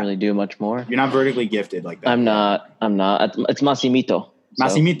can't really do much more. You're not vertically gifted like that. I'm not. It's Massimito.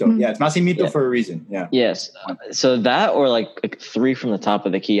 Massimito. Yeah, it's Massimito for a reason. Yeah. Yes. So that or like 3 from the top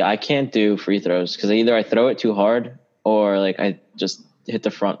of the key. I can't do free throws because either I throw it too hard or like I just hit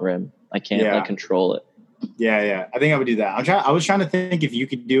the front rim. I can't like control it. Yeah. I think I would do that. I was trying to think if you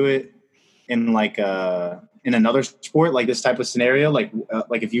could do it in like in another sport, like this type of scenario, like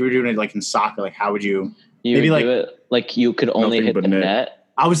if you were doing it like in soccer, like how would you? You maybe like do it like you could only hit the net.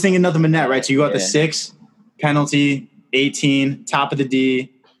 I was thinking nothing but net, right? So you got the 6 penalty, 18 top of the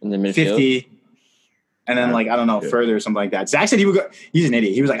D, and then 50, and then like I don't know further or something like that. Zach said he would go. He's an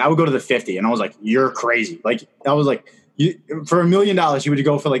idiot. He was like, I would go to the 50, and I was like, you're crazy. Like I was like, for $1 million, you would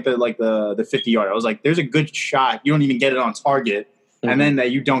go for like the 50-yard. I was like, there's a good shot. You don't even get it on target. And then that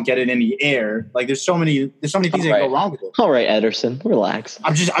you don't get it in the air. Like there's so many things that go wrong with it. All right, Ederson, relax.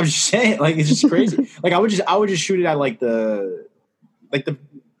 I'm just saying, like it's just crazy. Like I would just shoot it at like the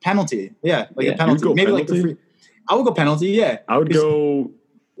penalty. Yeah, like the penalty. Maybe penalty? Like the free. I would go penalty. Yeah, I would go.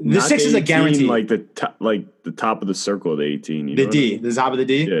 The 6 is a guarantee. Like the top of the circle of the 18. You the know D, the top of the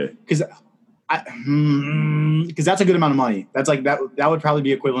D. Yeah, because that's a good amount of money. That's like that would probably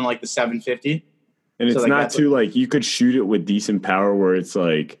be equivalent to like the 750. And it's not too like you could shoot it with decent power where it's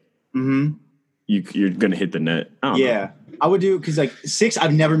like you're gonna hit the net. I don't know. I would do because like 6.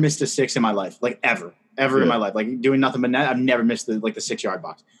 I've never missed a 6 in my life, like ever in my life. Like doing nothing but net, I've never missed the 6-yard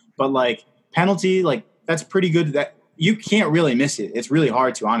box. But like penalty, like that's pretty good. That you can't really miss it. It's really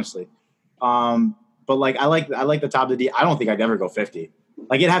hard to honestly. But like I like the top of the D. I don't think I'd ever go 50.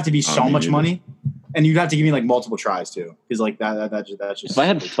 Like it'd have to be so much money. And you'd have to give me like multiple tries too, because like that's just. If I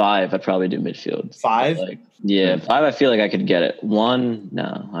had 5, I'd probably do midfield. 5? Like, 5. I feel like I could get it. 1,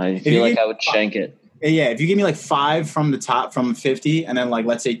 no. I feel like I would shank it. Yeah, if you give me like 5 from the top from 50, and then like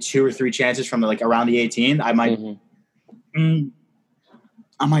let's say 2 or 3 chances from like around the 18, I might.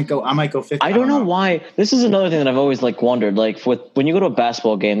 I might go 50. I don't know why. This is another thing that I've always like wondered. Like when you go to a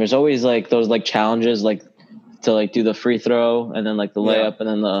basketball game, there's always like those like challenges, like to like do the free throw and then like the layup and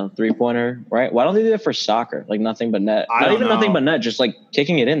then the 3-pointer, right? Why don't they do that for soccer? Like nothing but net. Not even nothing but net, just like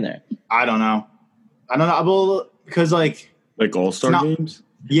kicking it in there. I don't know. Well, because like all-star games.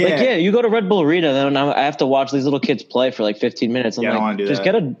 Yeah. Like, yeah, you go to Red Bull Arena, and then I have to watch these little kids play for like 15 minutes. I'm I don't want to do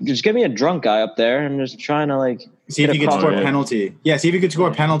that. Just get me a drunk guy up there and just trying to like see if you could score a penalty. Yeah, see if you could score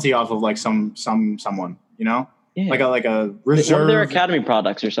a penalty off of like someone, you know? Yeah. Like a reserve. One of their academy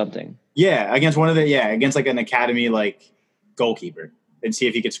products or something. Yeah, against like an academy like goalkeeper and see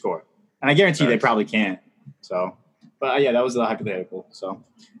if he could score. And I guarantee they probably can't. So, but yeah, that was the hypothetical. So,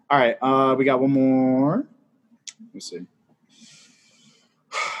 all right, we got one more. Let me see.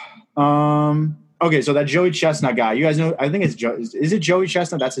 Okay, so that Joey Chestnut guy, you guys know, I think it's is it Joey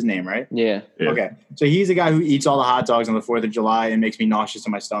Chestnut? That's his name, right? Yeah. Okay. So he's the guy who eats all the hot dogs on the 4th of July and makes me nauseous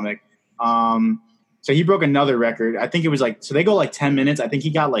in my stomach. So he broke another record. I think it was like, so they go like 10 minutes. I think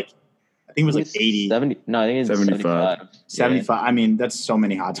he got like, I think it was like 80. 70. No, I think it's 75. 75. Yeah. I mean, that's so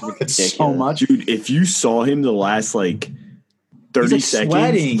many hot dogs. That's so much. Dude, if you saw him the last like 30 seconds,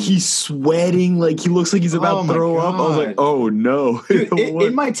 sweating. He's sweating. Like he looks like he's about to throw up. I was like, oh no. Dude,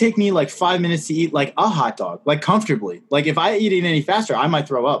 it might take me like 5 minutes to eat like a hot dog, like comfortably. Like if I eat it any faster, I might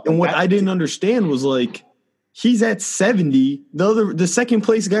throw up. And what I didn't understand was like, he's at 70. The second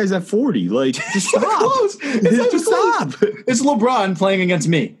place guy's at 40. Like, just stop. Close. Just stop. It's LeBron playing against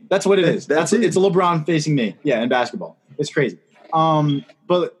me. That's what it is. That's it. It's LeBron facing me. Yeah, in basketball. It's crazy.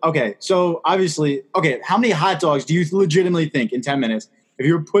 But okay, so obviously, how many hot dogs do you legitimately think in 10 minutes, if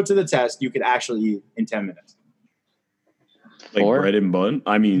you were put to the test, you could actually eat in 10 minutes? Like 4? Bread and bun?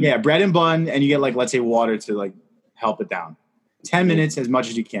 I mean, yeah, bread and bun, and you get like, let's say, water to like help it down. 10 minutes, as much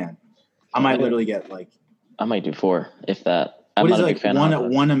as you can. I might literally get like. I might do 4, if that. I'm not a big fan of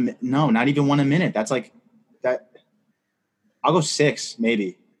it. No, not even 1 a minute. That's like that. I'll go 6,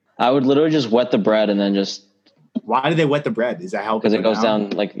 maybe. I would literally just wet the bread and then just. Why do they wet the bread? Is that help? Because it goes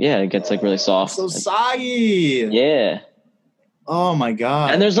down like, it gets like really soft. So soggy. Yeah. Oh my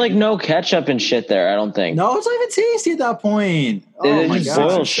God. And there's like no ketchup and shit there, I don't think. No, it's not even tasty at that point. Oh my God.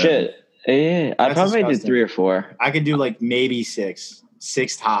 Boil shit. Yeah. I'd probably do 3 or 4. I could do like maybe 6.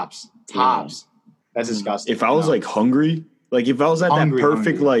 6 tops. Yeah. That's disgusting. If I was like hungry, like if I was at that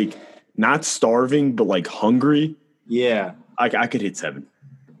perfect, like not starving, but like hungry. Yeah. I could hit 7.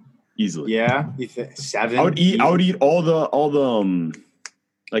 Easily. Yeah. 7. I would eat all the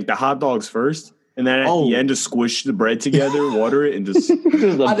like the hot dogs first. And then at the end, just squish the bread together, water it, and just.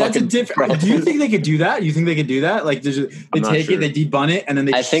 That's a different. Do you think they could do that? You think they could do that? Like, they take it, they debun it, and then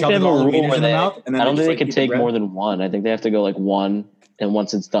they just shove it all the wieners in their mouth. And then I don't think they could take more than 1. I think they have to go like 1, and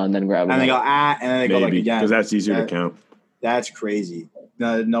once it's done, then grab it. And they go and then they go like again because that's easier to count. That's crazy.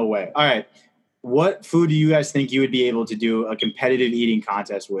 No way. All right, what food do you guys think you would be able to do a competitive eating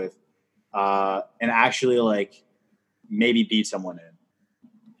contest with, and actually like maybe beat someone in?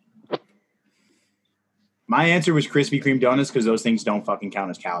 My answer was Krispy Kreme donuts because those things don't fucking count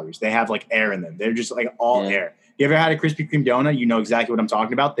as calories. They have like air in them. They're just like all air. You ever had a Krispy Kreme donut? You know exactly what I'm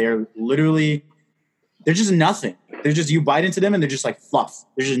talking about. They're just nothing. They're just, you bite into them and they're just like fluff.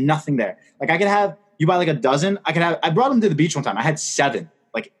 There's just nothing there. Like you buy like a dozen. I brought them to the beach one time. I had 7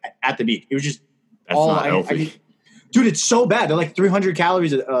 like at the beach. It was just That's all not healthy. Dude, it's so bad. They're like 300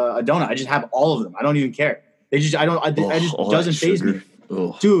 calories a donut. I just have all of them. I don't even care. It just doesn't faze me.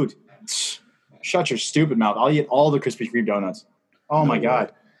 Ugh. Dude, shut your stupid mouth. I'll eat all the Krispy Kreme donuts. Oh my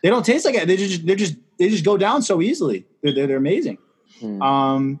God. They don't taste like it. They just go down so easily. They're amazing.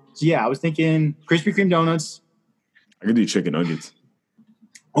 So yeah, I was thinking Krispy Kreme donuts. I could do chicken nuggets.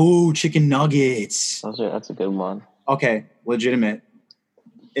 Oh, chicken nuggets. That's a good one. Okay, legitimate.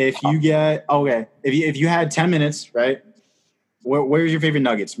 If you had 10 minutes, right? Where's your favorite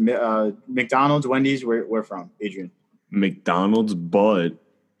nuggets? McDonald's, Wendy's, where from, Adrian? McDonald's, but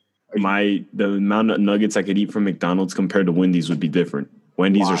the amount of nuggets I could eat from McDonald's compared to Wendy's would be different.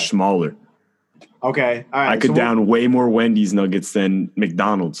 Wendy's are smaller. Okay, all right. I could down way more Wendy's nuggets than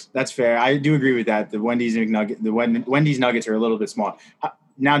McDonald's. That's fair. I do agree with that. The Wendy's nuggets are a little bit small.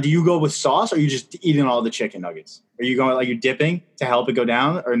 Now, do you go with sauce, or are you just eating all the chicken nuggets? Are you going like you're dipping to help it go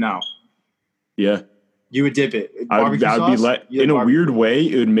down, or no? Yeah, you would dip it. Barbecue sauce? In a weird way,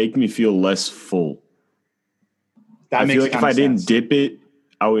 it would make me feel less full. I feel like if I didn't dip it,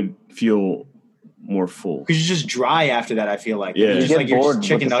 I would feel more full. Because you're just dry after that, I feel like. Yeah. You get bored with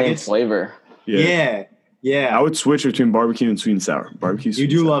chicken nuggets. Same flavor. Yeah. I would switch between barbecue and sweet and sour. Barbecue. You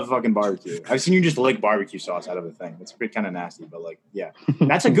do love fucking barbecue. I've seen you just lick barbecue sauce out of a thing. It's kind of nasty, but like, yeah.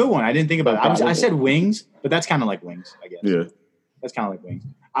 That's a good one. I didn't think about it. I said wings, but that's kind of like wings, I guess. Yeah. That's kind of like wings.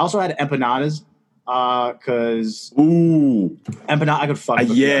 I also had empanadas because I could fuck up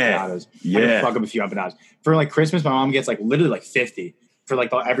a few empanadas. Yeah. I could fuck up a few empanadas. For like Christmas, my mom gets like literally like 50 for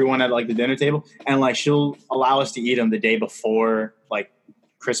like everyone at like the dinner table, and like she'll allow us to eat them the day before like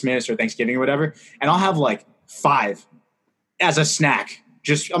Christmas or Thanksgiving or whatever, and I'll have like 5 as a snack.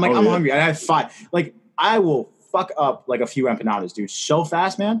 Just I'm hungry. I have 5. Like I will fuck up like a few empanadas, dude, so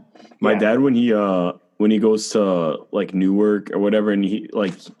fast, man. My dad, when he goes to like Newark or whatever, and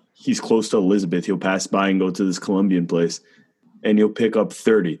he's close to Elizabeth, he'll pass by and go to this Colombian place, and he'll pick up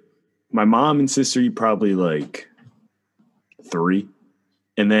 30. My mom and sister eat probably like 3,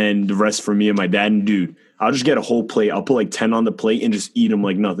 and then the rest for me and my dad. And dude, I'll just get a whole plate. I'll put like 10 on the plate and just eat them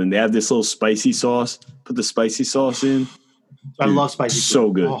like nothing. They have this little spicy sauce. Put the spicy sauce in. Dude, I love spicy food.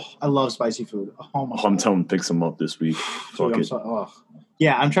 So good. Oh, I love spicy food. Oh my God. I'm telling him to pick some up this week. Dude,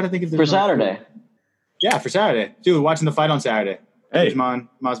 yeah, I'm trying to think if there's for Saturday. Food. Yeah, for Saturday. Dude, watching the fight on Saturday. Hey, you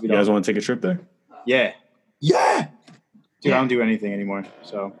guys want to take a trip there? Yeah. Yeah. Dude, I don't do anything anymore.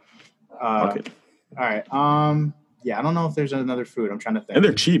 So, okay. All right. Yeah, I don't know if there's another food. I'm trying to think. And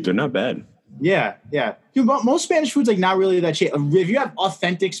they're cheap. They're not bad. Yeah. Dude, most Spanish food's like not really that cheap. If you have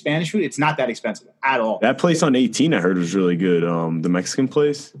authentic Spanish food, it's not that expensive at all. That place on 18 I heard was really good. The Mexican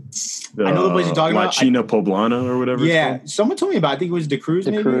place. I know the place you're talking La about. China Poblana or whatever. Yeah, someone told me about it. I think it was De Cruz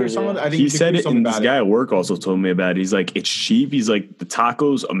maybe or someone. Yeah. I think he said it, and this guy at work also told me about it. He's like, it's cheap. He's like, the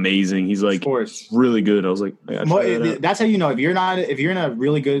tacos amazing. He's like, really good. I was like, that's how you know if you're in a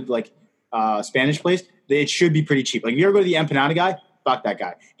really good like Spanish place, it should be pretty cheap. Like if you ever go to the empanada guy, fuck that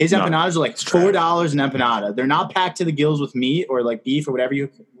guy. His empanadas are like $4 an empanada. They're not packed to the gills with meat or like beef or whatever you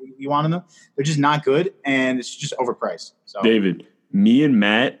want in them. They're just not good, and it's just overpriced. So David, me and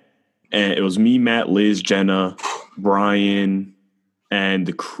Matt, and it was me, Matt, Liz, Jenna, Brian, and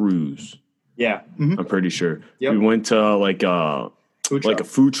the Cruz. Yeah, I'm pretty sure. Yep. We went to like a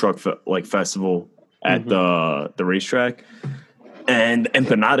food truck festival at the racetrack. And the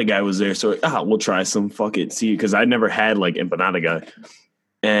empanada guy was there, so we'll try some. Fuck it, see, because I never had like empanada guy.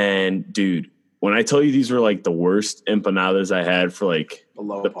 And dude, when I tell you these were like the worst empanadas I had for like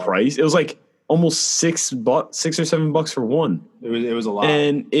the price, it was like almost $6 or $7 for one. It was a lot,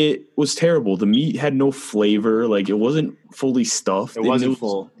 and it was terrible. The meat had no flavor, like it wasn't fully stuffed. It wasn't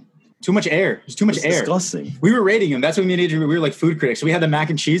full. Too much air. There's too much air. Disgusting. We were rating him. That's what me and Adrian, we were like food critics. So we had the mac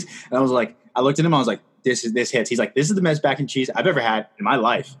and cheese, and I was like, I looked at him, I was like, this hits. He's like, this is the best mac and cheese I've ever had in my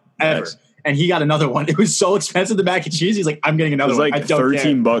life, ever. Nice. And he got another one. It was so expensive, the mac and cheese. He's like, I'm getting another one. It was like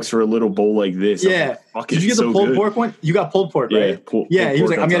 $13 for a little bowl like this. Yeah. Like, did you get the pulled pork one? You got pulled pork, right? Yeah. He was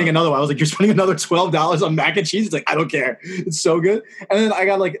like, I'm getting another one. I was like, you're spending another $12 on mac and cheese? He's like, I don't care. It's so good. And then I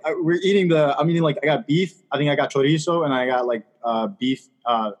got like, I got beef. I think I got chorizo, and I got like beef,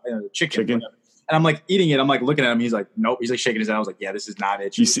 chicken. And I'm like eating it. I'm like looking at him. He's like, nope. He's like shaking his head. I was like, yeah, this is not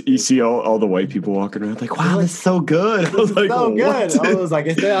it. You see all the white people walking around like, wow, this is so good. I was like, so good. I was like,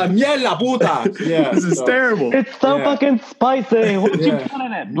 miel la puta. Yeah, this is terrible. It's so fucking spicy. What did you put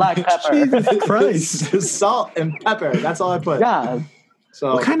in it? Black pepper. Jesus Christ. Salt and pepper. That's all I put. Yeah.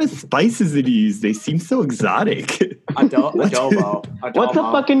 So what kind of spices did he use? They seem so exotic. Adobo. What's a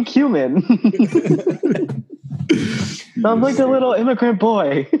fucking cumin? Sounds like a little immigrant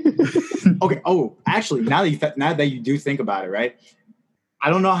boy. Okay. Oh, actually, now that you do think about it, right? I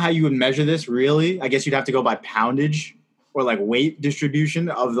don't know how you would measure this really. I guess you'd have to go by poundage or like weight distribution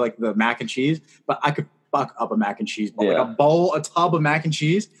of like the mac and cheese. But I could fuck up a mac and cheese bowl. Like a tub of mac and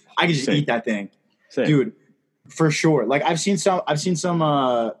cheese. I could just eat that thing. Dude, for sure. Like I've seen some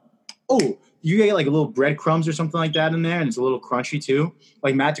you get like a little breadcrumbs or something like that in there, and it's a little crunchy too.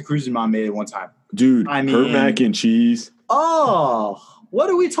 Like Matt DeCruz's mom made it one time. Dude, her mac and cheese. Oh, what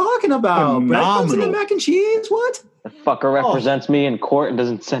are we talking about? Breadcrumbs in the mac and cheese? What? The fucker represents me in court and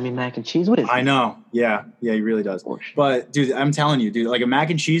doesn't send me mac and cheese. What is I know. Yeah, he really does. But dude, I'm telling you, dude, like a mac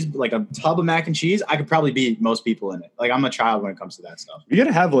and cheese, like a tub of mac and cheese, I could probably beat most people in it. Like I'm a child when it comes to that stuff. You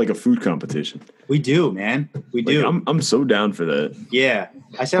gotta have like a food competition. We do, man. We do. I'm so down for that. Yeah.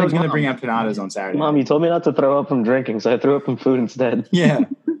 I said I was gonna bring empanadas on Saturday. Mom, you told me not to throw up from drinking, so I threw up from food instead. Yeah.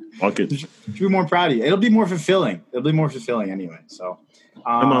 Fuck it. Should be more proud of you. It'll be more fulfilling. Anyway. So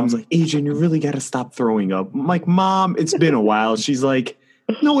my mom's like, Adrian, you really got to stop throwing up. I'm like, Mom, it's been a while. She's like,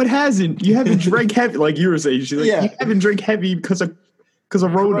 no, it hasn't. You haven't drank heavy. Like you were saying, she's like, you haven't drank heavy because of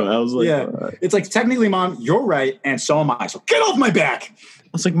Rona. I was like, right. It's like, technically, Mom, you're right, and so am I. So get off my back. I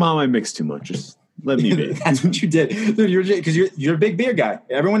was like, Mom, I mixed too much. Just let me be. That's what you did. Dude, because you're a big beer guy.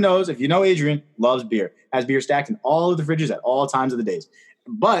 Everyone knows, if you know Adrian, loves beer. Has beer stacked in all of the fridges at all times of the days.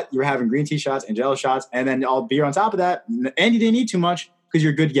 But you're having green tea shots and Jello shots, and then all beer on top of that, and you didn't eat too much because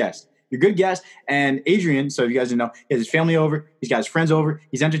you're a good guest. You're a good guest. And Adrian, so if you guys didn't know, he has his family over. He's got his friends over.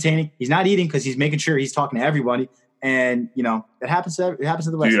 He's entertaining. He's not eating because he's making sure he's talking to everybody. And it happens to the rest.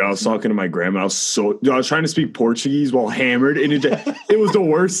 Dude, I was talking to my grandma. I was trying to speak Portuguese while hammered, and it was the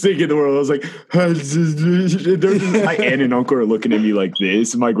worst thing in the world. I was like, my aunt and uncle are looking at me like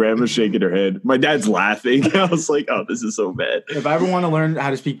this, and my grandma's shaking her head. My dad's laughing. I was like, oh, this is so bad. If I ever want to learn how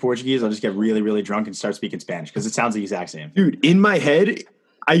to speak Portuguese, I'll just get really, really drunk and start speaking Spanish because it sounds the exact same. Dude, in my head,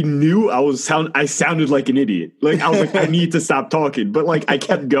 I knew I sounded like an idiot. Like I was like, I need to stop talking, but like I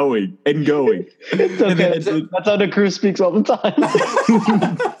kept going and going. It's okay. That's how the crew speaks all the time.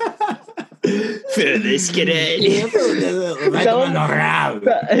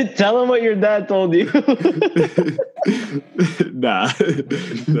 Tell him what your dad told you. Nah.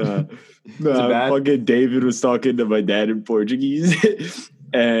 Fucking David was talking to my dad in Portuguese,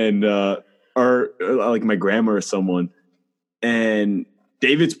 and or like my grandma or someone, and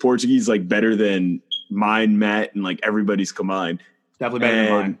David's Portuguese like better than mine, Matt, and like everybody's combined. Definitely better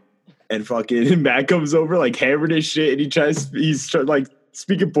than mine. And fucking Matt comes over like hammered as shit, and he's like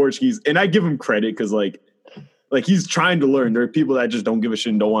speaking Portuguese, and I give him credit because like he's trying to learn. There are people that just don't give a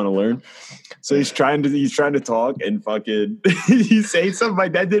shit and don't want to learn. So he's trying to talk, and fucking he's saying something. My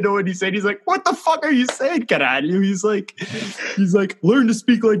dad didn't know what he said. He's like, "What the fuck are you saying, caralho?" He's like, "Learn to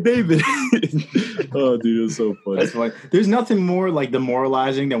speak like David." Oh, dude, it was so funny. That's funny. There's nothing more like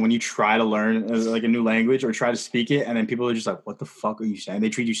demoralizing than when you try to learn like a new language or try to speak it, and then people are just like, "What the fuck are you saying?" They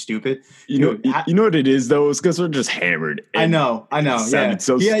treat you stupid. You know what it is though? It's because we're just hammered. I know. Yeah,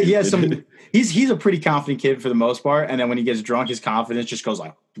 so he has some. He's a pretty confident kid for the most part, and then when he gets drunk, his confidence just goes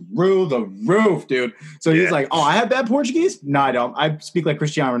like through the roof, dude. So he's like, "Oh, I have bad Portuguese? No, I don't. I speak like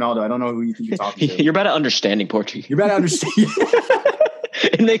Cristiano Ronaldo. I don't know who you think you're talking to." You're bad at understanding Portuguese. You're bad at understand.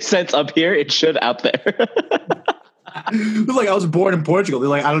 It makes sense up here. It should out there. It's like I was born in Portugal. They're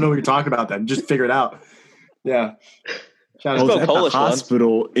like, I don't know what you're talking about. Then just figure it out. Yeah. I was at the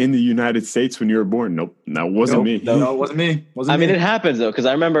hospital in the United States when you were born. Nope, that wasn't me. No, it wasn't me. I mean, it happens though, because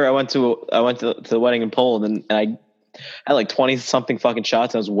I remember I went to the wedding in Poland, and I had like 20 something fucking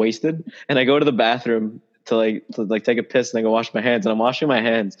shots. And I was wasted, and I go to the bathroom to take a piss, and I go wash my hands, and I'm washing my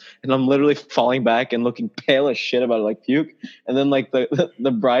hands, and I'm literally falling back and looking pale as shit about it, like puke. And then like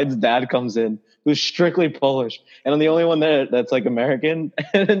the bride's dad comes in, who's strictly Polish, and I'm the only one there that's like American.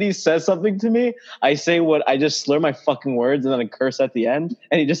 And then he says something to me. I just slur my fucking words, and then I curse at the end,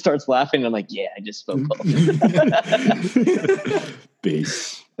 and he just starts laughing. And I'm like, yeah, I just spoke Polish.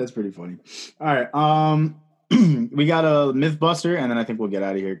 Base. That's pretty funny. All right. We got a Mythbuster, and then I think we'll get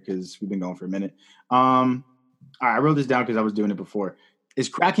out of here because we've been going for a minute. All right, I wrote this down because I was doing it before. Is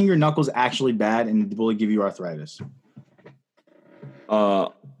cracking your knuckles actually bad, and will it give you arthritis?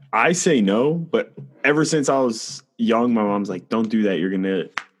 I say no, but ever since I was young, my mom's like, "Don't do that.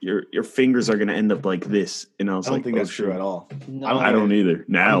 Your fingers are gonna end up like this." And I don't think that's true at all. No, I don't either.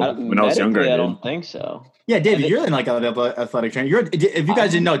 Now, when I was younger, I don't think so. Yeah, David, you're in like an athletic trainer. If you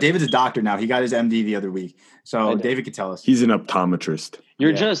guys didn't know, David's a doctor now. He got his MD the other week, so David could tell us. He's an optometrist.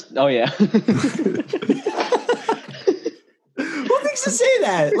 Who thinks to say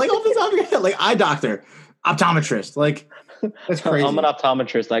that? Like all the time, like eye doctor, optometrist, like. That's crazy. I'm an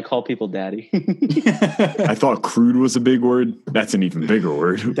optometrist. I call people daddy. I thought crude was a big word. That's an even bigger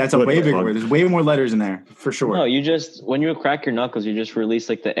word. That's a way bigger word. There's way more letters in there, for sure. No, when you crack your knuckles, you just release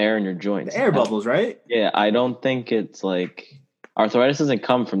like the air in your joints. The air bubbles, right? Yeah, I don't think it's like arthritis doesn't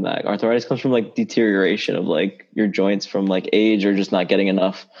come from that. Arthritis comes from like deterioration of like your joints from like age or just not getting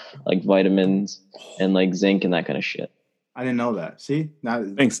enough like vitamins and like zinc and that kind of shit. I didn't know that. See,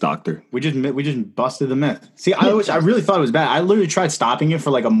 thanks, doctor. We just busted the myth. See, I really thought it was bad. I literally tried stopping it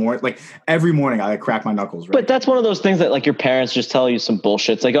for like every morning. I crack my knuckles. Right? But that's one of those things that like your parents just tell you some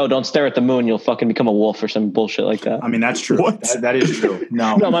bullshit. It's like, oh, don't stare at the moon, you'll fucking become a wolf or some bullshit like that. I mean, that's true. What? That is true.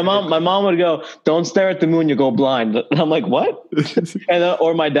 No, my mom would go, don't stare at the moon, you go blind. And I'm like, what? And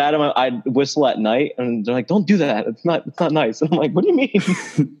or my dad I'd whistle at night, and they're like, don't do that. It's not nice. And I'm like, what do you mean?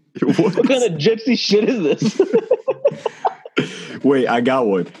 What kind of gypsy shit is this? Wait, I got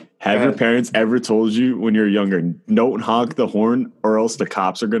one. Have your parents ever told you when you're younger, don't honk the horn or else the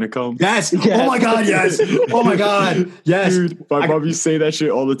cops are going to come? Yes. Oh my God. Yes. Oh my God. Yes. Dude, my mom used to say that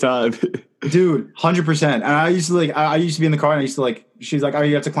shit all the time. Dude, 100%. And I used to be in the car, and I used to like, she's like, oh,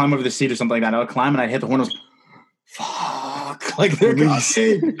 you have to climb over the seat or something like that. I would climb, and I'd hit the horn. I was fuck. Like they're coming.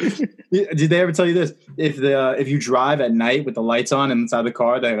 Did they ever tell you this? If you drive at night with the lights on inside the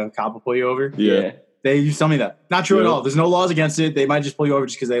car, the cop will pull you over. Yeah. They used to tell me that. Not true at all. There's no laws against it. They might just pull you over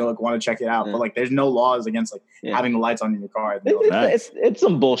just because they like want to check it out. But like, there's no laws against like having the lights on in your car. It's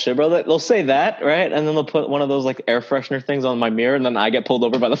some bullshit, bro. They'll say that, right? And then they'll put one of those like air freshener things on my mirror, and then I get pulled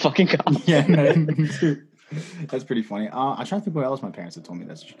over by the fucking cops. Yeah, that's pretty funny. I'm trying to think what else my parents have told me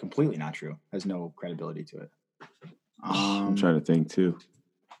that's completely not true. There's no credibility to it. I'm trying to think too.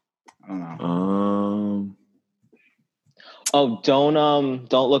 I don't know. Oh,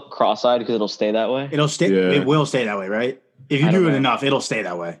 don't look cross-eyed because it'll stay that way. It'll stay. Yeah. It will stay that way, right? If you do it enough, it'll stay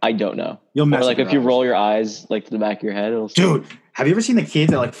that way. I don't know. You'll mess. Or like if you roll your eyes like to the back of your head, it'll stay. Dude, have you ever seen the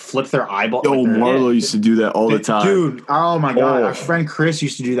kids that like flip their eyeball? Yo, Marlo used to do that all the time. Dude, oh my god, our friend Chris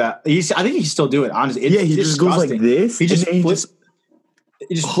used to do that. I think he still do it. Honestly, he just goes like this.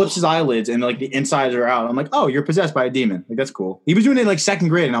 He just flips his eyelids and like the insides are out. I'm like, oh, you're possessed by a demon. Like that's cool. He was doing it in like second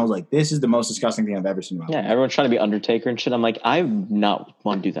grade, and I was like, this is the most disgusting thing I've ever seen. Yeah, everyone's trying to be Undertaker and shit. I'm like, I not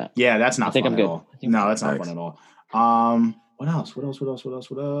want to do that. Yeah, that's not fun at all. No, that's not fun at all. What else?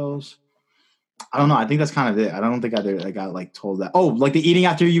 I don't know. I think that's kind of it. I don't think I got like told that. Oh, like the eating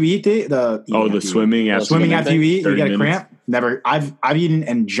after you eat the swimming after you eat, you get a cramp. Never. I've eaten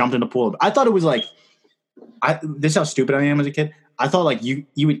and jumped in the pool. I thought it was like, this is how stupid I am as a kid. I thought like you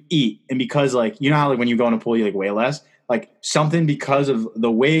would eat, and because like you know how like when you go in a pool you like weigh less, like something because of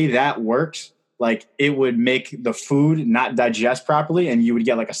the way that works, like it would make the food not digest properly, and you would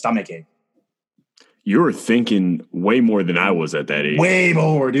get like a stomach ache. You were thinking way more than I was at that age. Way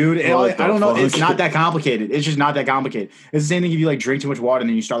more, dude. I don't know. It's not that complicated. It's just not that complicated. It's the same thing if you like drink too much water and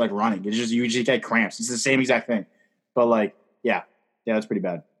then you start like running. It's just you just get cramps. It's the same exact thing. But like, yeah, that's pretty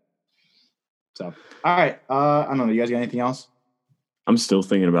bad. So, all right. I don't know. You guys got anything else? I'm still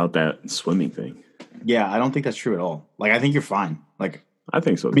thinking about that swimming thing. Yeah, I don't think that's true at all. Like, I think you're fine. Like, I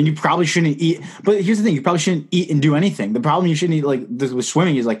think so. I mean, you probably shouldn't eat. But here's the thing: you probably shouldn't eat and do anything. The problem you shouldn't eat with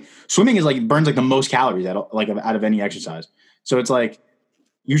swimming is burns like the most calories out of any exercise. So it's like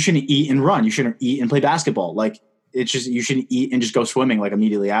you shouldn't eat and run. You shouldn't eat and play basketball. Like it's just you shouldn't eat and just go swimming like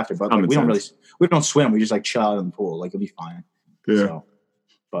immediately after. But like, we don't swim. We just like chill out in the pool. Like it'll be fine. Yeah. So,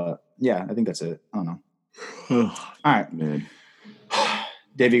 but yeah, I think that's it. I don't know. All right, man.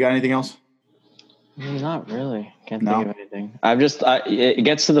 Dave, you got anything else? Not really. Can't think of anything. It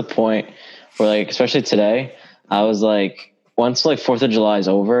gets to the point where like, especially today, I was like, once like 4th of July is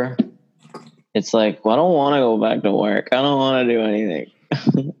over, it's like, well, I don't want to go back to work. I don't want to do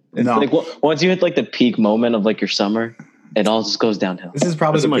anything. Like once you hit like the peak moment of like your summer, it all just goes downhill. This is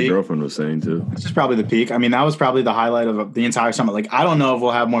probably what my girlfriend was saying too. This is probably the peak. I mean, that was probably the highlight of the entire summer. Like, I don't know if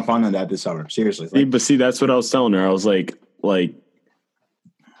we'll have more fun than that this summer. Seriously. Like, but see, that's what I was telling her. I was like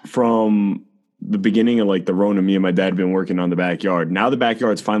from the beginning of like the Rona, me and my dad have been working on the backyard. Now the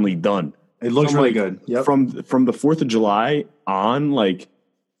backyard's finally done. It looks really good. Yep. From the 4th of July on, like,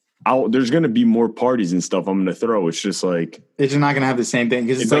 there's going to be more parties and stuff I'm going to throw. It's just like it's not going to have the same thing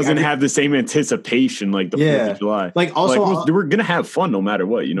because it doesn't have the same anticipation like the 4th of July. Like also, we're going to have fun no matter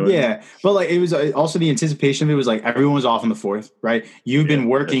what, you know. What I mean? But like it was also the anticipation of it was like everyone was off on the 4th, right? You've been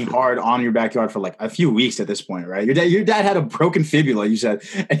working hard on your backyard for like a few weeks at this point, right? Your dad had a broken fibula, you said,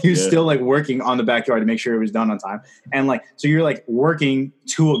 and he was still like working on the backyard to make sure it was done on time, and like so you're like working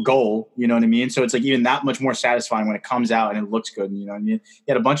to a goal, you know what I mean? So it's like even that much more satisfying when it comes out and it looks good, you know what I mean?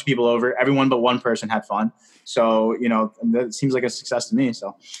 You had a bunch of people over, everyone but one person had fun. So, you know, that seems like a success to me.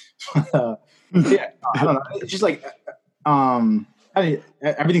 So, yeah, I don't know. It's just like,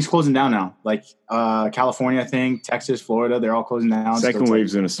 everything's closing down now. Like, California, I think, Texas, Florida, they're all closing down. Second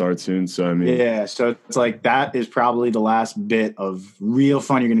wave's going to start soon. So, I mean, yeah. So it's like, that is probably the last bit of real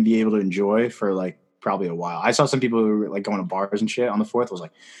fun you're going to be able to enjoy for like probably a while. I saw some people who were like going to bars and shit on the 4th. I was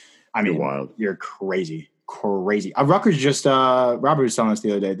like, I mean, you're wild. You're crazy. Rutgers just Robert was telling us the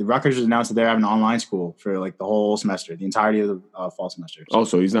other day. The Rutgers just announced that they're having online school for like the whole semester, the entirety of the fall semester. So. Oh,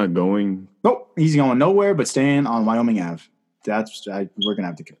 so he's not going? Nope, he's going nowhere but staying on Wyoming Ave. We're gonna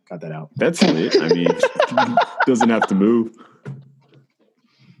have to cut that out. That's it. I mean, doesn't have to move.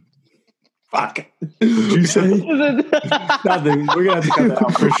 Fuck. What'd you say? Nothing. We're gonna have to cut that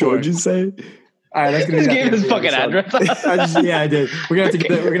out for sure. What'd you say? All right, that's gonna just gave his fucking address. I did. We're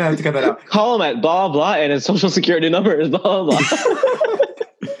gonna have to cut that out. Call him at blah blah, and his social security number is blah blah.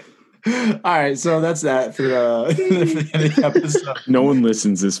 All right, so that's that for the episode. No one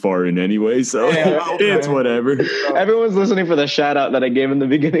listens this far in anyway, so it's whatever. Everyone's listening for the shout out that I gave in the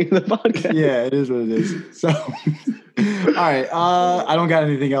beginning of the podcast. Yeah, it is what it is. So, right. I don't got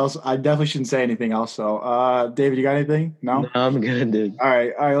anything else. I definitely shouldn't say anything else. So, David, you got anything? No? No, I'm good, dude. All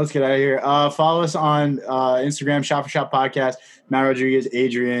right. Let's get out of here. Follow us on Instagram, Shop for Shop Podcast. Matt Rodriguez,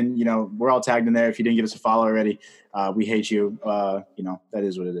 Adrian. You know, we're all tagged in there. If you didn't give us a follow already, we hate you. You know, that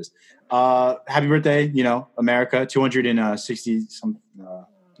is what it is. Happy birthday, you know, America. 260 some.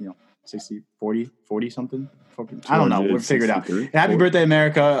 60, 40 something. I don't know. We'll figure it out. Happy birthday,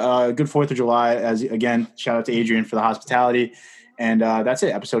 America. Good 4th of July. As again, shout out to Adrian for the hospitality. And that's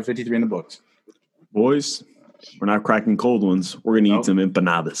it. Episode 53 in the books. Boys, we're not cracking cold ones. We're going to eat some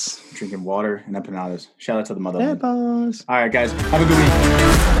empanadas. Drinking water and empanadas. Shout out to the mother. Hey, boss. All right, guys. Have a good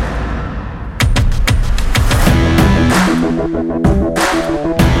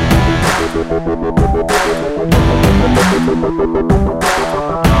week.